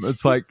film,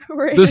 it's like,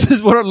 this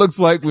is what it looks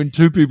like when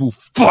two people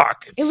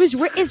fuck.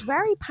 It's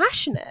very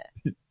passionate.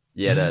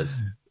 Yeah, it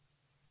is.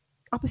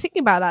 I'll be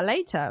thinking about that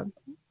later.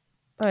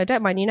 Oh, I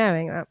don't mind you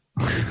knowing that.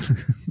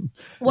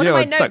 One of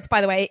my notes, by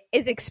the way,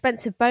 is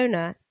expensive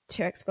boner,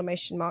 2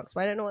 exclamation marks,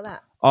 but I don't know what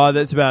that. Oh,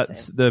 that's about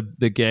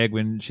the gag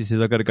when she says,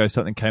 I've got to go,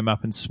 something came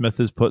up, and Smith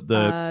has put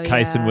the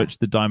case in which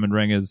the diamond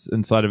ring is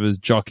inside of his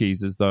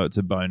jockeys as though it's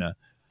a boner.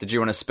 Did you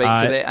want to speak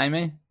to that,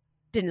 Amy?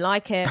 Didn't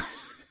like it.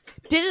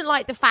 Didn't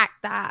like the fact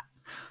that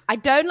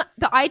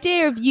the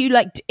idea of you,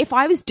 if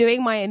I was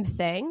doing my own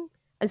thing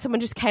and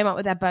someone just came up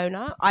with their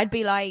boner, I'd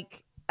be a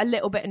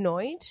little bit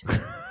annoyed.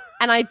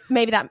 And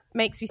maybe that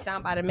makes me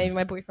sound bad, and maybe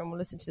my boyfriend will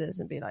listen to this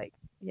and be like,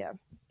 yeah,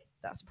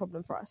 that's a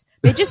problem for us.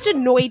 They just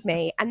annoyed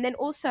me. And then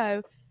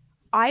also,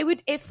 I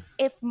would, if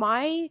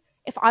I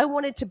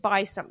wanted to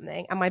buy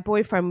something and my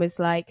boyfriend was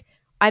like,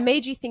 I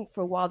made you think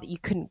for a while that you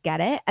couldn't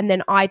get it, and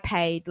then I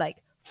paid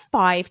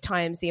 5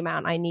 times the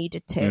amount I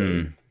needed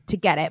to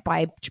get it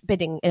by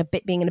being in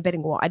a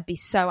bidding war, I'd be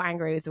so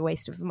angry with the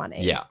waste of the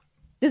money. Yeah.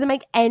 Doesn't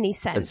make any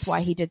sense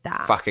why he did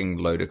that. Fucking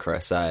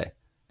ludicrous, eh?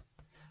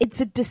 It's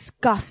a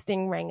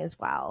disgusting ring as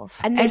well.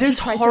 And then it is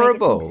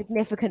horrible. To make it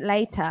significant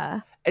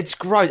later. It's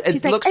gross.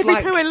 It looks every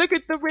time I look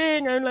at the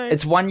ring, I'm like...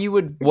 It's one you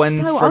would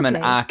win from an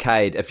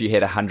arcade if you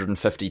had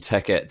 150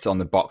 tickets on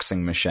the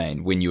boxing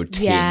machine when you were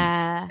 10.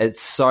 Yeah. It's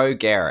so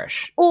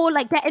garish. Or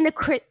they're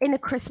in a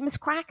Christmas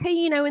cracker,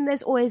 and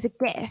there's always a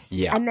gift.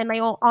 Yeah. And then they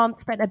all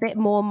spent a bit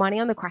more money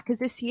on the crackers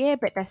this year,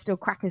 but they're still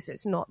crackers, so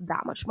it's not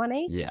that much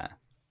money. Yeah.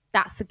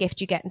 That's the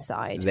gift you get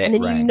inside. That and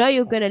then ring.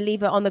 you're going to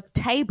leave it on the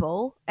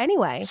table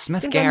anyway.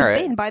 Smith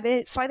Garrett by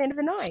the end of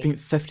the night. spent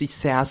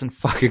 $50,000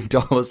 fucking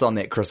dollars on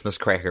that Christmas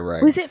cracker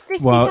ring. Was it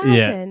 50,000? Well,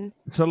 yeah.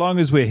 So long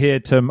as we're here,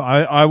 Tim,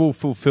 I will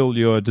fulfill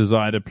your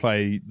desire to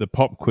play the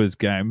pop quiz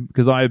game,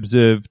 because I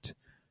observed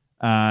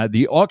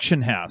the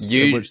auction house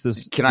in which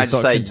this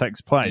auction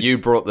takes place. You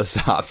brought this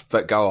up,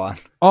 but go on.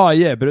 Oh,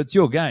 yeah, but it's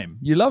your game.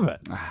 You love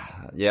it.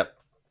 Yep.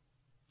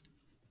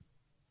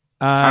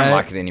 I don't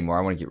like it anymore.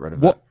 I want to get rid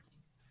of it.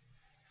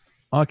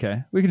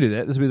 Okay, we can do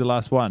that. This will be the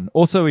last one.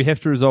 Also, we have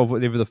to resolve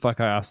whatever the fuck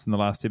I asked in the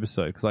last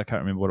episode, because I can't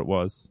remember what it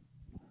was.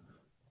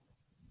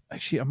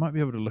 Actually, I might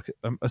be able to look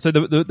at... so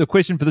the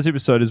question for this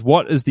episode is,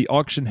 what is the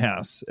auction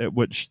house at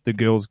which the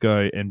girls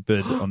go and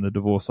bid on the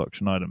divorce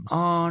auction items?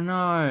 Oh,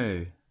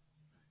 no.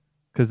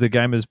 Because the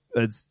game is...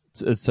 It's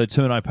so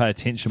Tim and I pay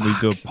attention. We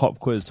do a pop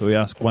quiz, so we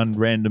ask one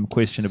random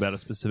question about a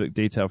specific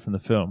detail from the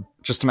film.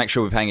 Just to make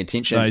sure we're paying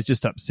attention. No, he's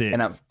just upset.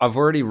 And I've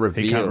already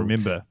revealed he can't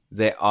remember.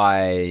 That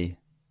I...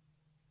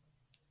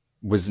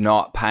 was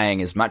not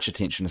paying as much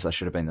attention as I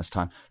should have been this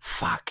time.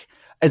 Fuck.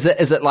 Is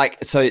it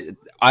so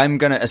I'm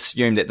going to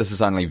assume that this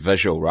is only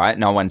visual, right?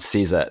 No one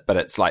sees it, but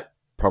it's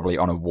probably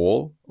on a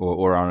wall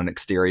or on an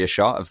exterior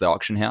shot of the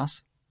auction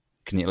house.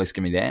 Can you at least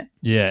give me that?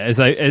 Yeah, as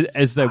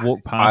they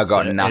walk past I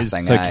got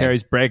nothing. So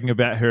Carrie's bragging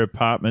about her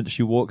apartment.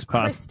 She walks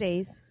past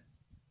Christie's.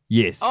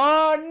 Yes.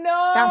 Oh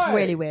no. That's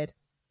really weird.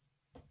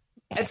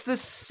 It's the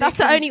That's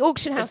the only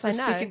auction house I know.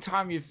 It's the second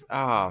time you've...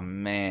 Oh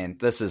man,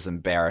 this is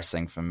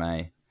embarrassing for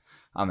me.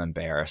 I'm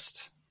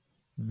embarrassed.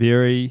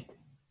 Very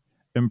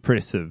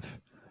impressive.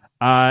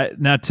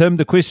 Now, Tim,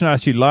 the question I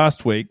asked you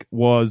last week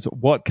was,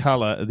 what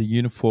color are the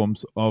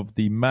uniforms of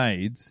the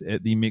maids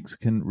at the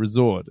Mexican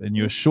resort? And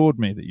you assured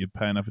me that you'd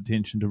pay enough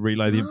attention to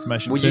relay the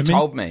information to me. Well, you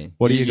told me.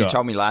 What do you got? You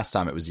told me last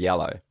time it was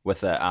yellow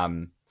with a,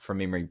 from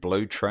memory,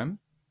 blue trim.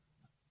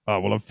 Oh,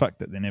 well, I've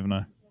fucked it then, haven't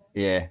I?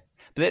 Yeah.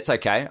 But that's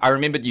okay. I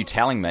remembered you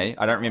telling me.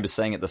 I don't remember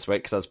seeing it this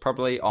week because I was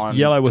probably on It's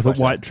yellow with Twitter.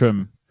 a white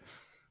trim.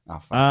 Oh,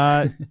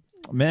 fuck.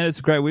 Man, it's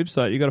a great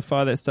website. You got to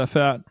fire that stuff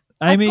out.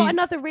 Amy, I've got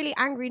another really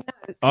angry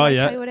note. Can I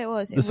tell you what it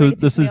was? It really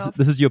this pissed me off.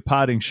 is your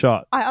parting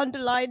shot. I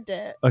underlined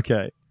it.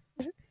 Okay.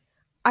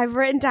 I've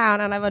written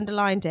down and I've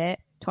underlined it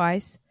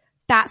twice.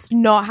 That's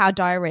not how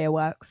diarrhea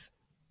works.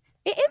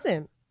 It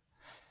isn't.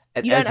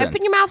 You don't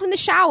open your mouth in the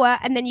shower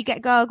and then you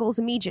get gurgles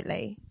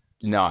immediately.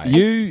 No.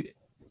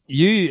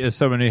 You as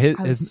someone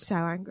who So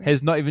angry.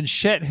 has not even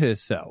shat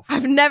herself.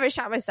 I've never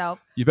shat myself.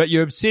 But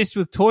you're obsessed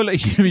with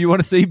toilet. You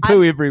want to see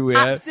poo everywhere.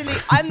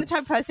 Absolutely. I'm the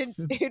type of person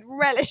who'd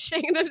relish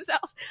shitting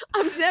themselves.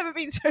 I've never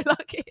been so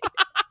lucky.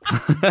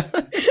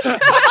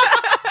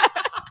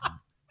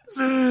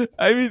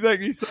 Amy,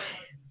 thank you so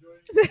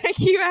much. Thank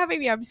you for having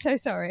me. I'm so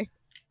sorry.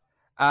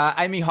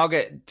 Amy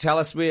Hoggart, tell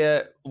us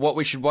what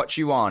we should watch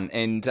you on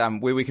and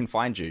where we can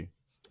find you.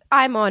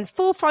 I'm on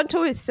Full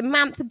Frontal with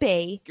Samantha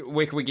B.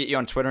 Where can we get you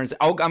on Twitter?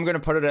 I'm going to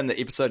put it in the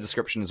episode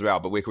description as well,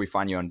 but where can we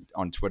find you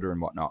on Twitter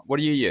and whatnot? What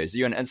do you use? Are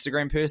you an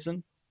Instagram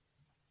person?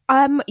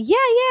 Yeah.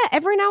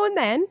 Every now and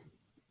then.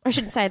 I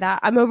shouldn't say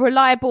that. I'm a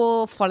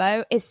reliable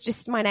follow. It's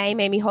just my name,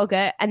 Amy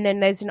Hoggart, and then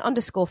there's an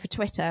underscore for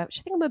Twitter, which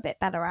I think I'm a bit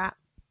better at.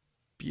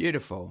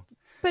 Beautiful.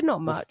 But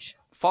not much.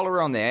 Follow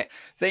her on there.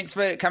 Thanks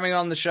for coming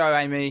on the show,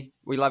 Amy.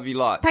 We love you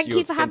lots. Thank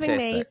you for having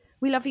me.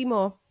 We love you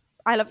more.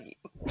 I love you.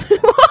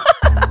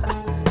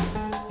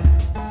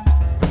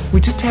 We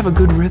just have a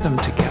good rhythm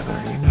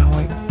together, you know.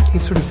 Like, he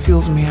sort of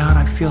feels me out,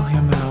 I feel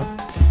him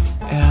out,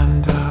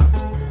 and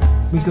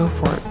we go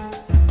for it.